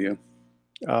impediment to you.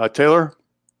 Taylor?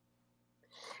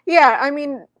 Yeah, I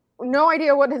mean, no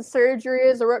idea what his surgery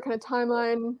is or what kind of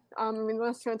timeline. The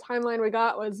last kind of timeline we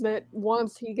got was that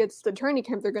once he gets to training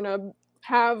camp, they're going to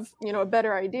have, a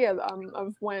better idea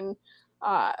of when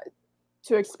to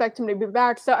expect him to be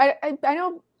back. So I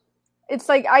know it's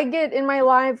like I get in my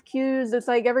live cues, it's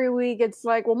like every week it's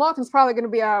like, well, Malkin's probably going to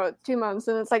be out 2 months.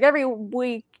 And it's like every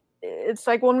week it's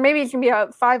like, well, maybe he's going to be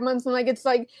out 5 months. And it's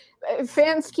like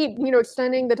fans keep,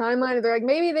 extending the timeline. And they're like,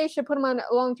 maybe they should put him on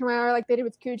a long-term IR like they did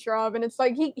with Kucherov. And it's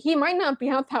like, he might not be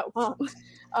out that long.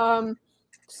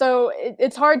 So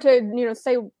it's hard to,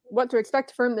 say what to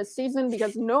expect from this season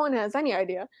because no one has any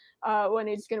idea when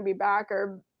he's going to be back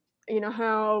or,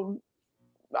 how,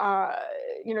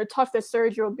 tough this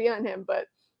surgery will be on him. But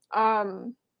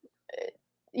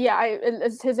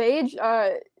it's his age.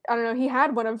 I don't know. He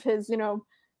had one of his,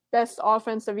 best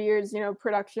offensive years,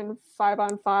 production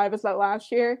 5-on-5 is that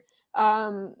last year.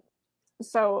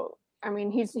 So, I mean,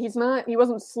 he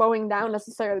wasn't slowing down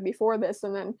necessarily before this.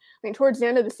 And then, towards the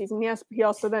end of the season, yes, he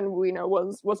also then,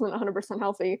 wasn't 100%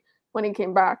 healthy when he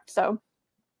came back. So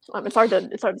it's hard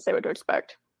to say what to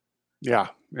expect. Yeah,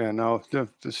 no,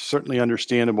 that's certainly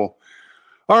understandable.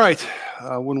 All right,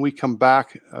 when we come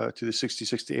back to the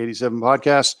 66 to 87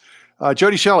 podcast,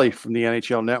 Jody Shelley from the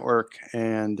NHL Network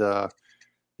and the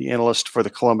analyst for the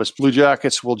Columbus Blue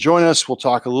Jackets will join us. We'll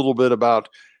talk a little bit about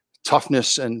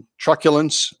toughness and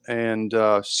truculence, and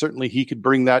certainly he could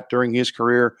bring that during his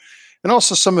career, and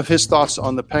also some of his thoughts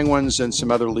on the Penguins and some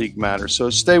other league matters.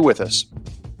 So stay with us.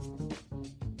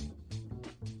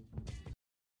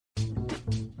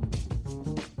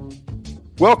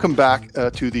 Welcome back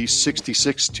to the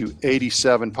 66 to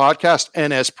 87 podcast.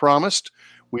 And as promised,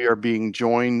 we are being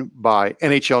joined by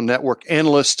NHL Network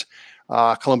analyst,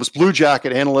 Columbus Blue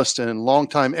Jacket analyst, and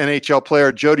longtime NHL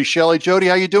player Jody Shelley. Jody,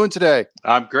 how you doing today?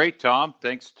 I'm great, Tom.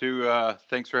 Thanks for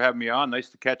having me on. Nice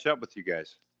to catch up with you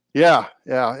guys. Yeah.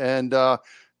 And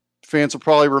fans will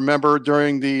probably remember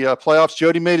during the playoffs,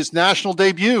 Jody made his national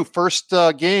debut, first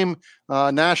game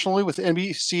nationally with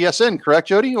NBCSN, correct,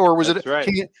 Jody? Or was That's right.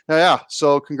 Yeah.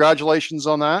 So congratulations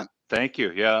on that. Thank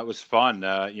you. Yeah, that was fun.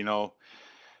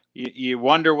 You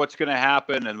wonder what's going to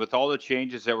happen, and with all the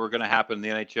changes that were going to happen in the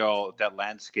NHL, that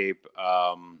landscape,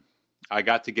 I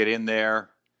got to get in there,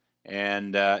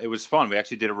 and it was fun. We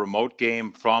actually did a remote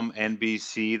game from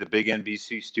NBC, the big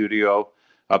NBC studio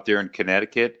up there in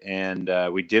Connecticut, and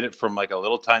we did it from like a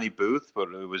little tiny booth, but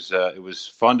it was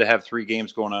fun to have 3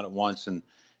 games going on at once and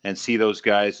see those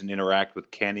guys and interact with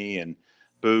Kenny and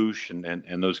Boosh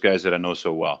and those guys that I know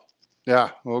so well.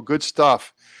 Yeah, well, good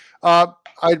stuff.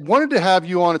 I wanted to have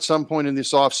you on at some point in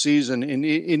this off season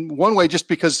in one way, just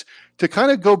because to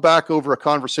kind of go back over a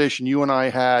conversation you and I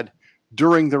had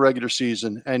during the regular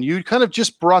season, and you kind of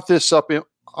just brought this up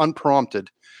unprompted.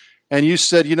 And you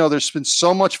said, there's been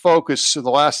so much focus in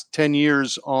the last 10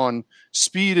 years on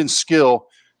speed and skill.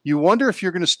 You wonder if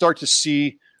you're going to start to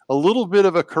see a little bit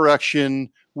of a correction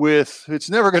with it's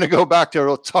never going to go back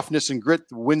to toughness and grit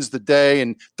wins the day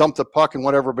and dump the puck and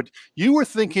whatever. But you were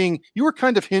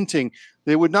kind of hinting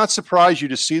it would not surprise you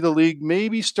to see the league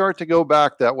maybe start to go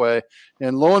back that way.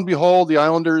 And lo and behold, the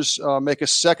Islanders make a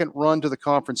second run to the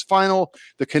conference final.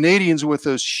 The Canadians, with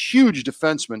those huge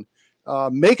defensemen,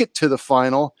 make it to the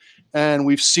final. And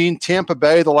we've seen Tampa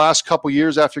Bay the last couple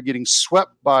years after getting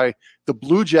swept by the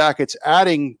Blue Jackets,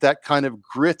 adding that kind of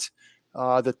grit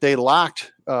that they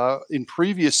lacked in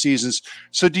previous seasons.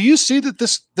 So do you see that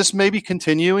this may be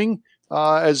continuing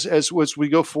as we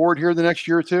go forward here the next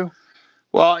year or two?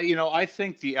 Well, I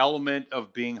think the element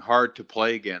of being hard to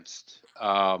play against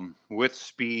with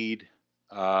speed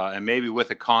and maybe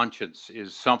with a conscience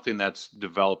is something that's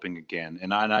developing again.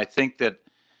 And I think that,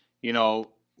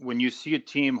 when you see a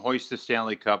team hoist the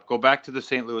Stanley Cup, go back to the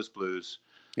St. Louis Blues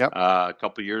a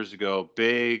couple of years ago,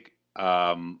 big,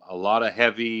 a lot of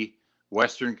heavy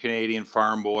Western Canadian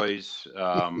farm boys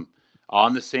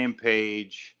on the same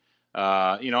page.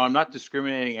 I'm not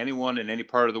discriminating anyone in any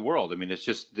part of the world. I mean, it's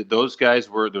just that those guys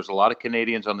there's a lot of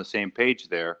Canadians on the same page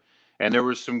there. And there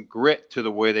was some grit to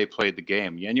the way they played the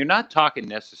game. And you're not talking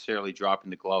necessarily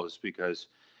dropping the gloves, because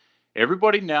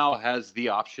everybody now has the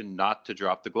option not to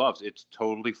drop the gloves. It's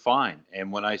totally fine.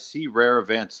 And when I see rare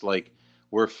events like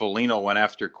where Foligno went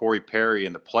after Corey Perry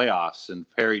in the playoffs and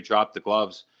Perry dropped the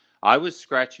gloves, I was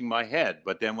scratching my head.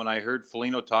 But then when I heard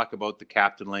Foligno talk about the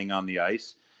captain laying on the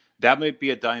ice, that might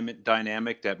be a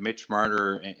dynamic that Mitch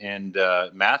Marner and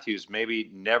Matthews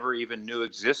maybe never even knew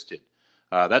existed.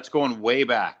 That's going way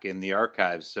back in the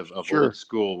archives of old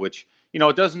school, which,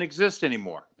 it doesn't exist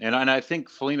anymore. And I think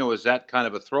Foligno is that kind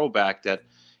of a throwback that,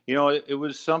 it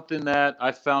was something that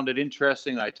I found it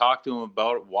interesting. I talked to him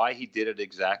about why he did it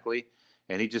exactly.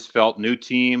 And he just felt new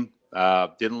team,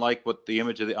 didn't like what the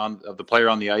image of the player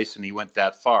on the ice, and he went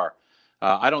that far.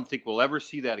 I don't think we'll ever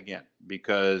see that again,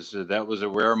 because that was a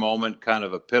rare moment, kind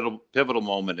of a pivotal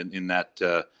moment in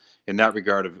that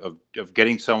regard of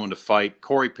getting someone to fight.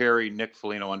 Corey Perry, Nick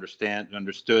Foligno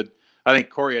understood. I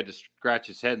think Corey had to scratch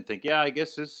his head and think, yeah, I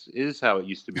guess this is how it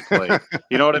used to be played.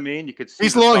 You know what I mean? You could see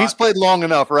he's played long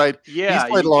enough, right? Yeah. He's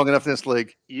played long enough in this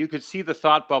league. You could see the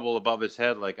thought bubble above his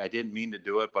head. Like, I didn't mean to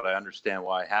do it, but I understand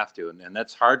why I have to. And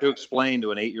that's hard to explain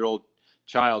to an 8-year-old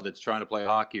child that's trying to play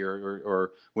hockey,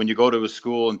 or when you go to a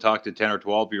school and talk to 10 or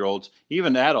 12-year-olds,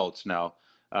 even adults now,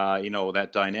 that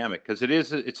dynamic, because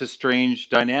it's a strange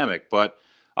dynamic. But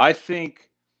I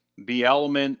think the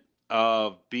element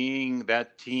of being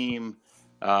that team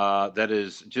that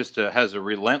is just has a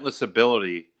relentless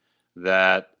ability,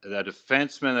 that a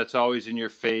defenseman that's always in your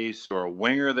face, or a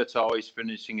winger that's always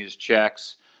finishing his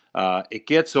checks, it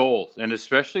gets old. And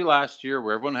especially last year,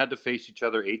 where everyone had to face each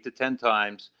other 8 to 10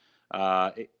 times,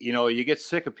 you get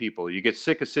sick of people, you get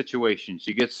sick of situations,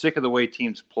 you get sick of the way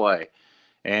teams play.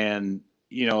 And,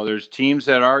 there's teams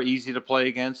that are easy to play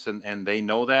against, and they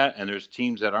know that, and there's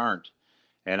teams that aren't.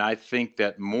 And I think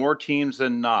that more teams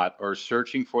than not are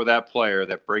searching for that player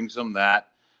that brings them that.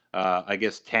 I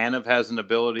guess Tanev has an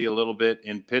ability a little bit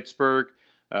in Pittsburgh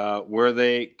where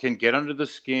they can get under the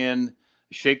skin,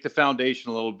 shake the foundation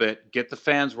a little bit, get the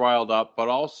fans riled up, but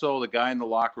also the guy in the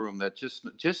locker room that just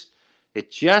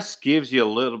gives you a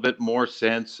little bit more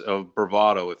sense of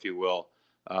bravado, if you will,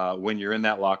 when you're in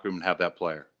that locker room and have that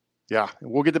player. Yeah,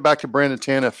 we'll get back to Brandon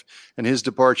Tanev and his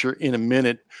departure in a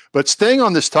minute. But staying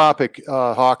on this topic,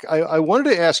 Hawk, I wanted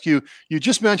to ask you, you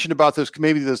just mentioned about those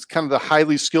kind of the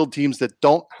highly skilled teams that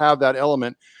don't have that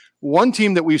element. One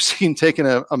team that we've seen taking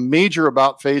a major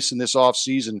about face in this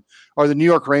offseason are the New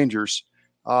York Rangers.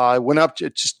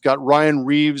 It just got Ryan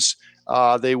Reeves.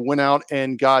 They went out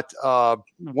and got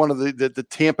one of the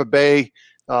Tampa Bay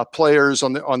players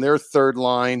on their third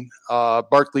line,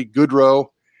 Barclay Goodrow.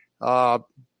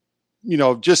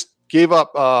 Just gave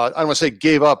up. I don't want to say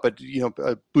gave up, but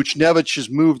Buchnevich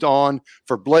has moved on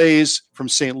for Blaze from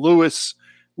St. Louis.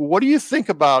 What do you think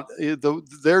about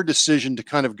their decision to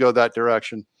kind of go that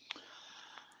direction?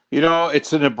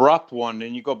 It's an abrupt one,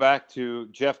 and you go back to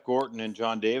Jeff Gorton and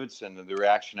John Davidson and the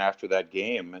reaction after that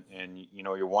game, and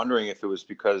you're wondering if it was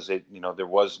because there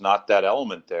was not that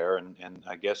element there, and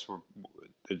I guess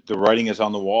the writing is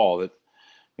on the wall that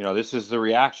this is the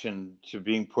reaction to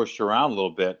being pushed around a little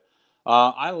bit.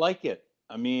 I like it.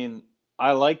 I mean,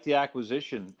 I like the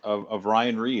acquisition of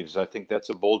Ryan Reeves. I think that's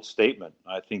a bold statement.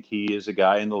 I think he is a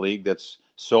guy in the league that's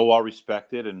so well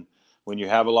respected. And when you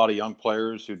have a lot of young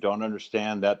players who don't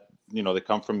understand that, they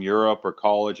come from Europe or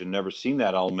college and never seen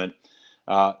that element,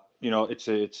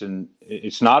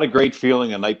 it's not a great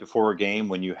feeling a night before a game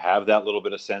when you have that little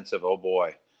bit of sense of, oh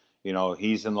boy,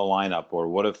 he's in the lineup, or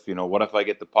what if I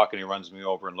get the puck and he runs me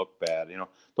over and look bad?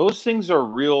 Those things are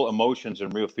real emotions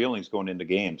and real feelings going into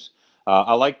games.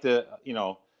 I like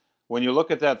when you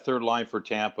look at that third line for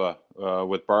Tampa,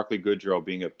 with Barclay Goodrow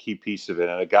being a key piece of it,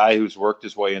 and a guy who's worked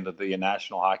his way into the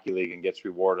National Hockey League and gets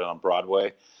rewarded on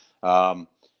Broadway.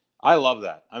 I love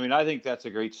that. I mean, I think that's a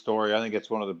great story. I think it's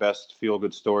one of the best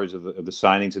feel-good stories of the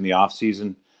signings in the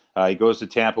offseason. He goes to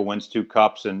Tampa, wins 2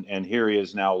 cups, and here he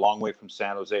is now, a long way from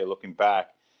San Jose, looking back,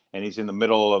 and he's in the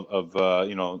middle of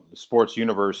the sports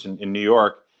universe in New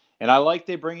York. And I like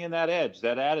they bring in that edge,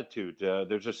 that attitude.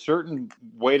 There's a certain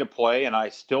way to play, and I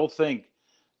still think,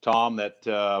 Tom, that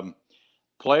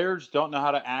players don't know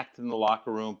how to act in the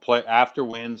locker room, play after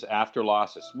wins, after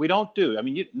losses. We don't do. I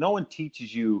mean, no one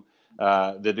teaches you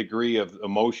the degree of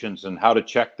emotions and how to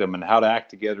check them and how to act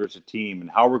together as a team and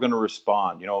how we're going to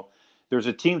respond. There's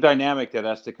a team dynamic that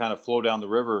has to kind of flow down the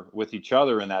river with each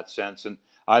other in that sense. And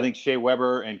I think Shea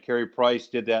Weber and Carey Price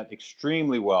did that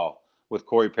extremely well with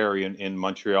Corey Perry in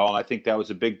Montreal. And I think that was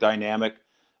a big dynamic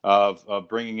of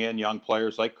bringing in young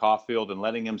players like Caulfield and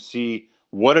letting them see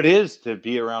what it is to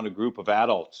be around a group of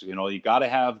adults. You got to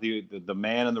have the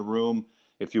man in the room,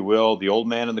 if you will, the old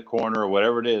man in the corner, or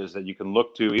whatever it is that you can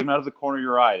look to, even out of the corner of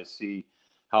your eye, to see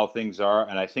how things are.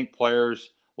 And I think players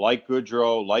like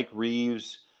Goodrow, like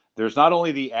Reeves, there's not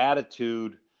only the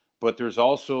attitude, but there's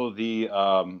also the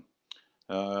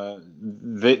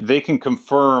they can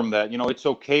confirm that it's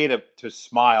okay to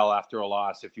smile after a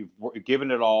loss if you've given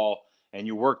it all and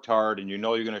you worked hard and you're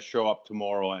going to show up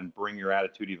tomorrow and bring your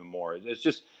attitude even more. It's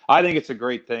just, I think it's a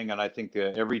great thing, and I think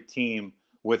that every team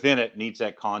within it needs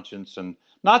that conscience, and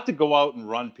not to go out and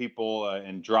run people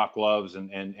and drop gloves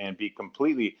and be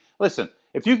completely. Listen,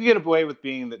 if you could get away with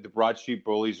being the Broad Street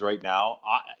Bullies right now,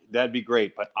 that'd be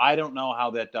great. But I don't know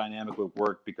how that dynamic would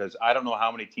work, because I don't know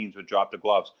how many teams would drop the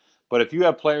gloves. But if you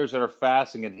have players that are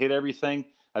fast and can hit everything,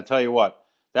 I tell you what,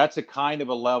 that's a kind of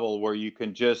a level where you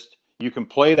can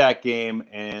play that game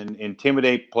and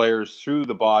intimidate players through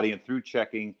the body and through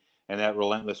checking and that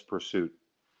relentless pursuit.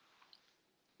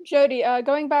 Jody,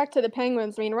 going back to the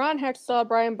Penguins, I mean, Ron Hextall,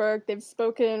 Brian Burke, they've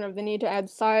spoken of the need to add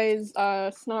size,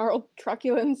 snarl,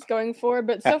 truculence going forward,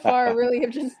 but so far really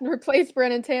have just replaced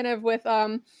Brandon Tanev with,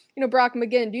 Brock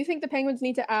McGinn. Do you think the Penguins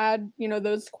need to add,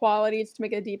 those qualities to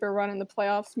make a deeper run in the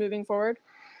playoffs moving forward?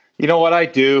 You know what, I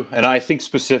do, and I think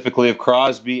specifically of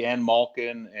Crosby and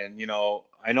Malkin, and,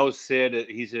 I know Sid,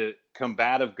 he's a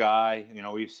combative guy.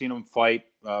 We've seen him fight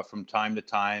from time to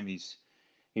time.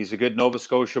 He's a good Nova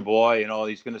Scotia boy.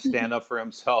 He's going to stand up for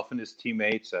himself and his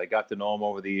teammates. I got to know him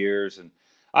over the years. And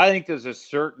I think there's a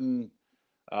certain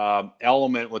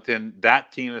element within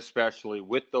that team, especially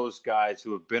with those guys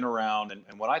who have been around.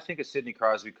 And when I think of Sidney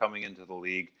Crosby coming into the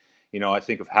league, I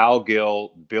think of Hal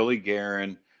Gill, Billy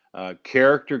Guerin,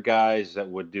 character guys that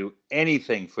would do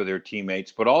anything for their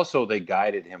teammates, but also they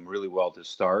guided him really well to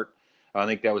start. I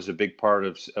think that was a big part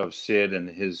of Sid and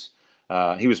his.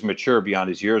 He was mature beyond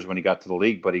his years when he got to the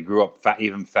league, but he grew up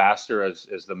even faster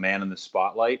as the man in the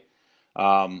spotlight.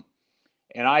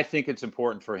 And I think it's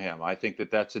important for him. I think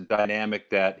that's a dynamic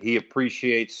that he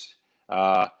appreciates.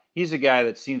 He's a guy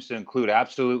that seems to include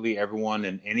absolutely everyone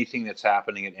in anything that's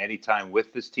happening at any time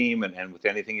with this team and with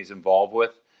anything he's involved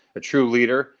with. A true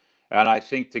leader. And I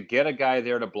think to get a guy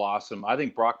there to blossom, I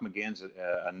think Brock McGinn's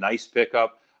a nice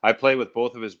pickup. I played with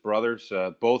both of his brothers,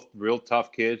 both real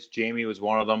tough kids. Jamie was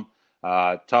one of them.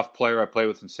 Tough player I played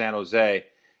with in San Jose.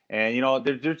 And,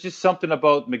 there's just something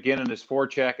about McGinn and his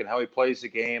forecheck and how he plays the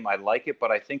game. I like it,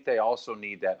 but I think they also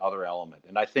need that other element.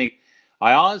 And I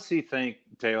honestly think,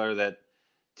 Taylor, that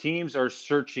teams are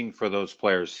searching for those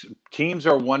players. Teams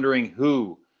are wondering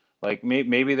who, like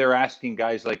maybe they're asking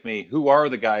guys like me, who are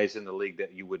the guys in the league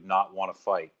that you would not want to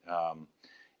fight?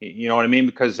 You know what I mean?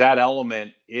 Because that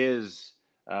element is,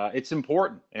 it's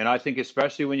important. And I think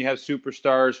especially when you have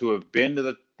superstars who have been to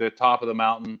the top of the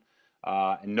mountain,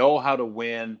 and know how to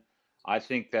win. I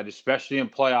think that especially in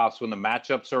playoffs when the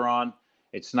matchups are on,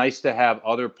 it's nice to have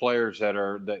other players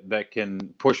that can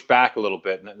push back a little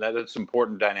bit, and that's an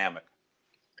important dynamic.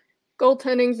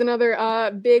 Goaltending's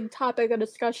another big topic of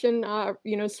discussion,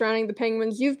 surrounding the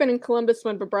Penguins. You've been in Columbus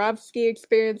when Bobrovsky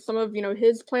experienced some of,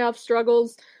 his playoff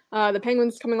struggles. The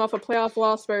Penguins coming off a playoff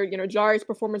loss where, Jari's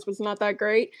performance was not that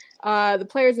great. The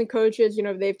players and coaches,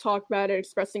 they've talked about it,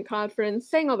 expressing confidence,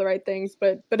 saying all the right things.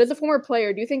 But as a former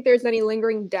player, do you think there's any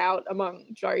lingering doubt among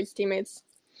Jari's teammates?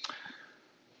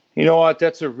 You know what?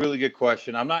 That's a really good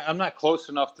question. I'm not close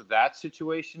enough to that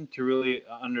situation to really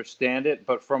understand it.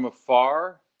 But from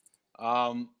afar,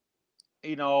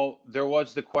 there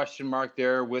was the question mark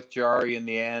there with Jari in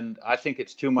the end. I think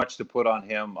it's too much to put on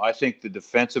him. I think the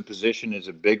defensive position is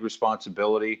a big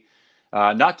responsibility,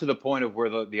 not to the point of where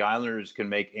the Islanders can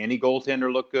make any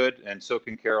goaltender look good, and so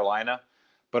can Carolina.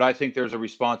 But I think there's a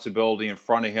responsibility in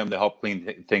front of him to help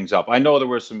clean things up. I know there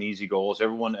were some easy goals.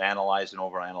 Everyone analyzed and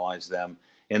overanalyzed them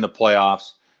in the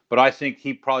playoffs. But I think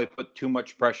he probably put too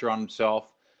much pressure on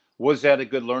himself. Was that a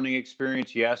good learning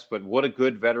experience? Yes, but what a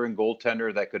good veteran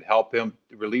goaltender that could help him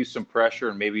relieve some pressure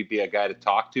and maybe be a guy to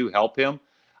talk to, help him.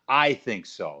 I think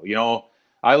so.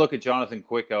 I look at Jonathan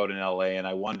Quick out in LA, and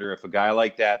I wonder if a guy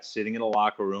like that sitting in a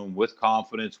locker room with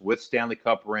confidence, with Stanley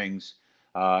Cup rings,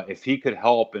 if he could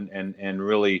help and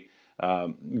really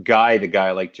guide a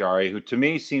guy like Jari, who to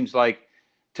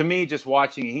me just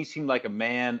watching, he seemed like a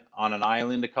man on an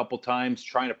island a couple times,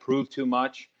 trying to prove too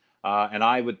much. And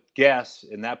I would guess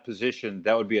in that position,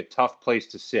 that would be a tough place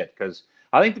to sit, because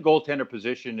I think the goaltender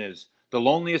position is the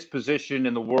loneliest position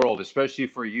in the world, especially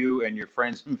for you and your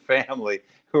friends and family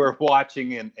who are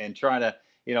watching and trying to,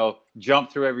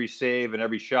 jump through every save and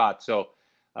every shot. So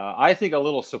I think a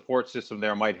little support system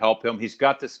there might help him. He's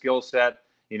got the skill set.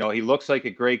 He looks like a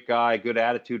great guy, good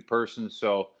attitude person.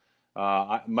 So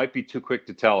I might be too quick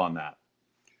to tell on that.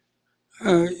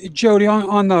 Jody,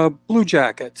 on the Blue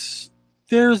Jackets,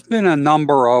 there's been a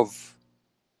number of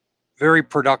very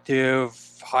productive,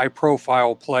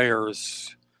 high-profile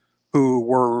players who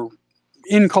were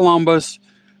in Columbus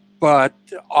but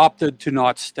opted to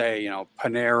not stay.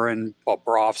 Panarin,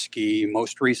 Bobrovsky,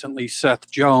 most recently Seth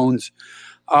Jones.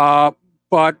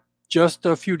 But just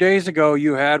a few days ago,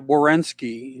 you had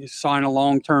Werenski sign a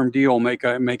long-term deal, make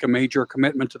a major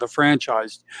commitment to the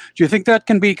franchise. Do you think that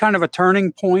can be kind of a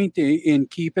turning point in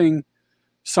keeping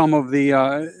some of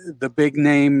the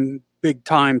big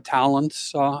time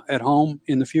talents at home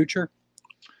in the future?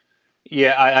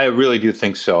 Yeah, I really do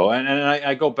think so. And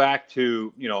I go back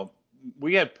to,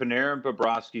 we had Panarin,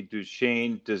 Bobrovsky,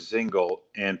 Duchesne, Dzingel,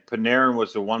 and Panarin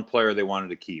was the one player they wanted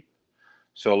to keep.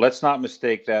 So let's not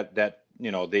mistake that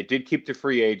they did keep the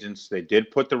free agents. They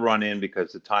did put the run in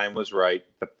because the time was right.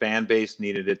 The fan base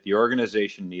needed it. The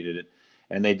organization needed it.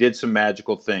 And they did some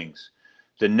magical things.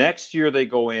 The next year they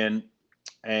go in,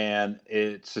 and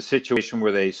it's a situation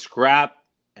where they scrap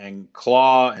and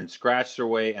claw and scratch their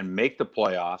way and make the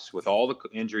playoffs with all the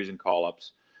injuries and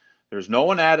call-ups. There's no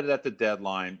one added at the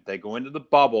deadline. They go into the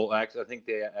bubble. Actually, I think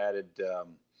they added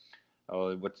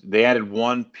they added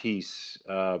one piece.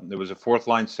 There was a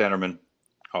fourth-line centerman.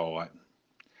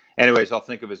 Anyways, I'll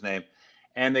think of his name.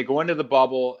 And they go into the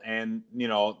bubble, and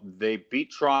they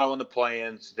beat Toronto in the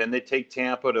play-ins. Then they take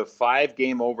Tampa to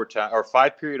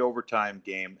 5-period overtime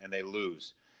game, and they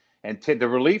lose. And the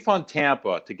relief on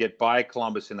Tampa to get by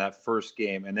Columbus in that first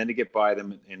game, and then to get by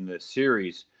them in the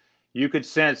series, you could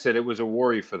sense that it was a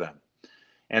worry for them.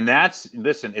 And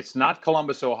listen, it's not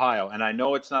Columbus, Ohio, and I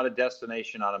know it's not a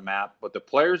destination on a map, but the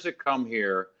players that come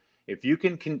here, if you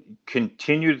can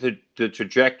continue the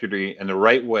trajectory in the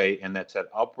right way, and that's that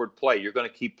upward play, you're going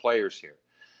to keep players here.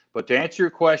 But to answer your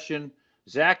question,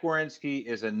 Zach Werenski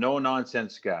is a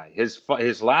no-nonsense guy.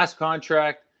 His last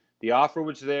contract, the offer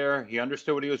was there. He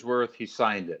understood what he was worth. He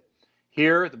signed it.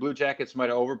 Here, the Blue Jackets might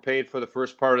have overpaid for the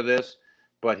first part of this,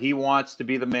 but he wants to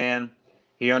be the man.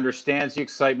 He understands the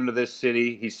excitement of this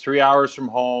city. He's 3 hours from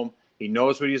home. He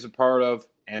knows what he's a part of.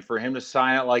 And for him to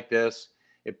sign it like this,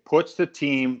 it puts the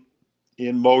team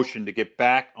in motion to get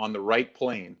back on the right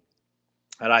plane.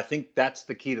 And I think that's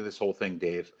the key to this whole thing,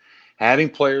 Dave. Having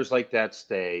players like that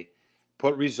stay,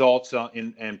 put results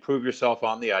on and prove yourself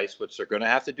on the ice, which they're going to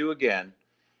have to do again.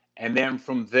 And then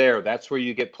from there, that's where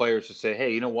you get players to say,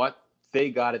 hey, you know what? They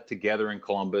got it together in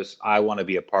Columbus. I want to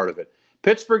be a part of it.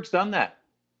 Pittsburgh's done that.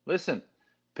 Listen,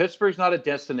 Pittsburgh's not a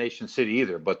destination city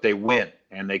either, but they win.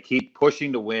 And they keep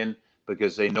pushing to win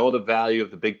because they know the value of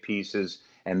the big pieces.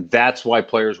 And that's why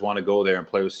players want to go there and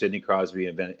play with Sidney Crosby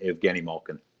and Evgeny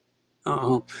Malkin.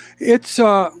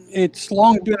 It's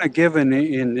long been a given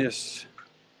in this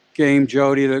game,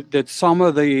 Jody, that some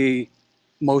of the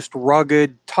most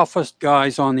rugged, toughest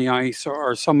guys on the ice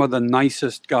are some of the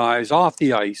nicest guys off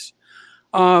the ice.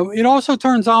 It also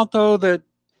turns out, though, that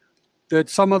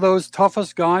some of those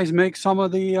toughest guys make some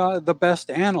of the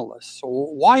best analysts. So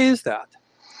why is that?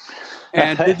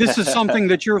 And this is something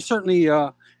that you're certainly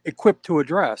equipped to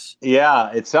address. Yeah,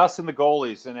 it's us and the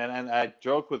goalies. And I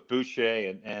joked with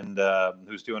Boucher, and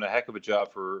who's doing a heck of a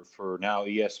job for now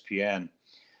ESPN.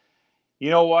 You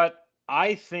know what?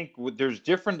 I think there's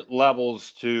different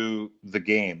levels to the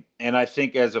game. And I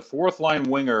think as a fourth-line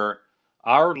winger,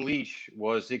 our leash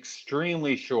was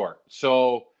extremely short.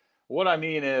 So what I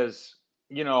mean is,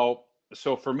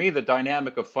 So for me, the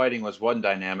dynamic of fighting was one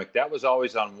dynamic. That was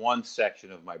always on one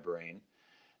section of my brain.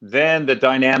 Then the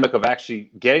dynamic of actually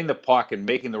getting the puck and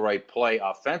making the right play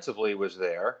offensively was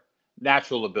there.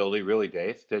 Natural ability, really,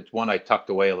 Dave. That's one I tucked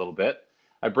away a little bit.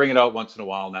 I bring it out once in a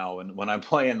while now when I'm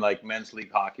playing like men's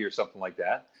league hockey or something like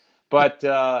that. But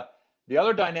the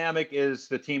other dynamic is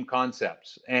the team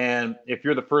concepts. And if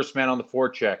you're the first man on the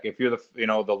forecheck, if you're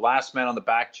the last man on the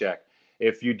back check,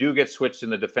 if you do get switched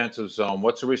in the defensive zone,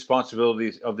 what's the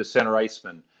responsibilities of the center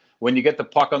iceman? When you get the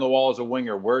puck on the wall as a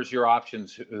winger, where's your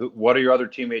options? What are your other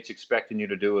teammates expecting you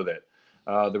to do with it?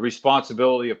 The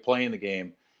responsibility of playing the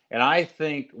game. And I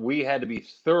think we had to be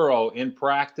thorough in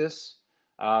practice.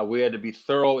 We had to be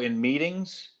thorough in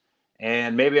meetings.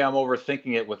 And maybe I'm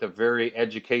overthinking it with a very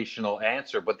educational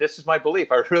answer, but this is my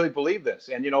belief. I really believe this.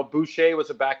 And, Boucher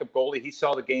was a backup goalie. He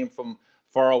saw the game from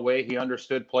far away. He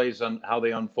understood plays on how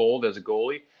they unfold as a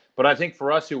goalie. But I think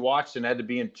for us who watched and had to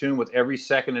be in tune with every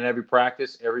second in every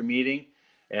practice, every meeting,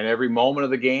 and every moment of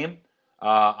the game,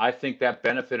 I think that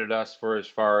benefited us for as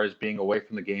far as being away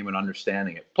from the game and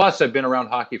understanding it. Plus, I've been around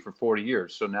hockey for 40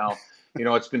 years. So now,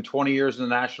 it's been 20 years in the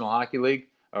National Hockey League,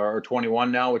 or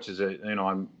 21 now, which is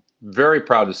I'm very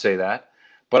proud to say that.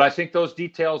 But I think those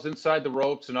details inside the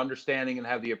ropes and understanding and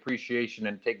have the appreciation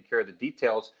and taking care of the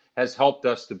details has helped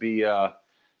us to be, I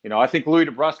think Louis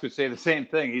DeBrusk would say the same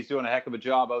thing. He's doing a heck of a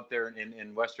job out there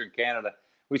in Western Canada.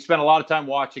 We spent a lot of time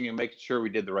watching and making sure we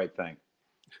did the right thing.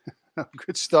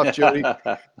 Good stuff, Jody.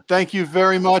 Thank you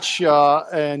very much.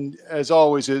 And as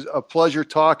always, it's a pleasure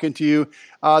talking to you.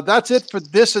 That's it for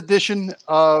this edition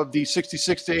of the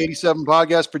 66 to 87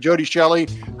 podcast. For Jody Shelley,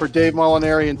 for Dave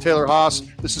Molinari and Taylor Haas,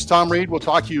 this is Tom Reed. We'll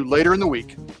talk to you later in the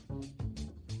week.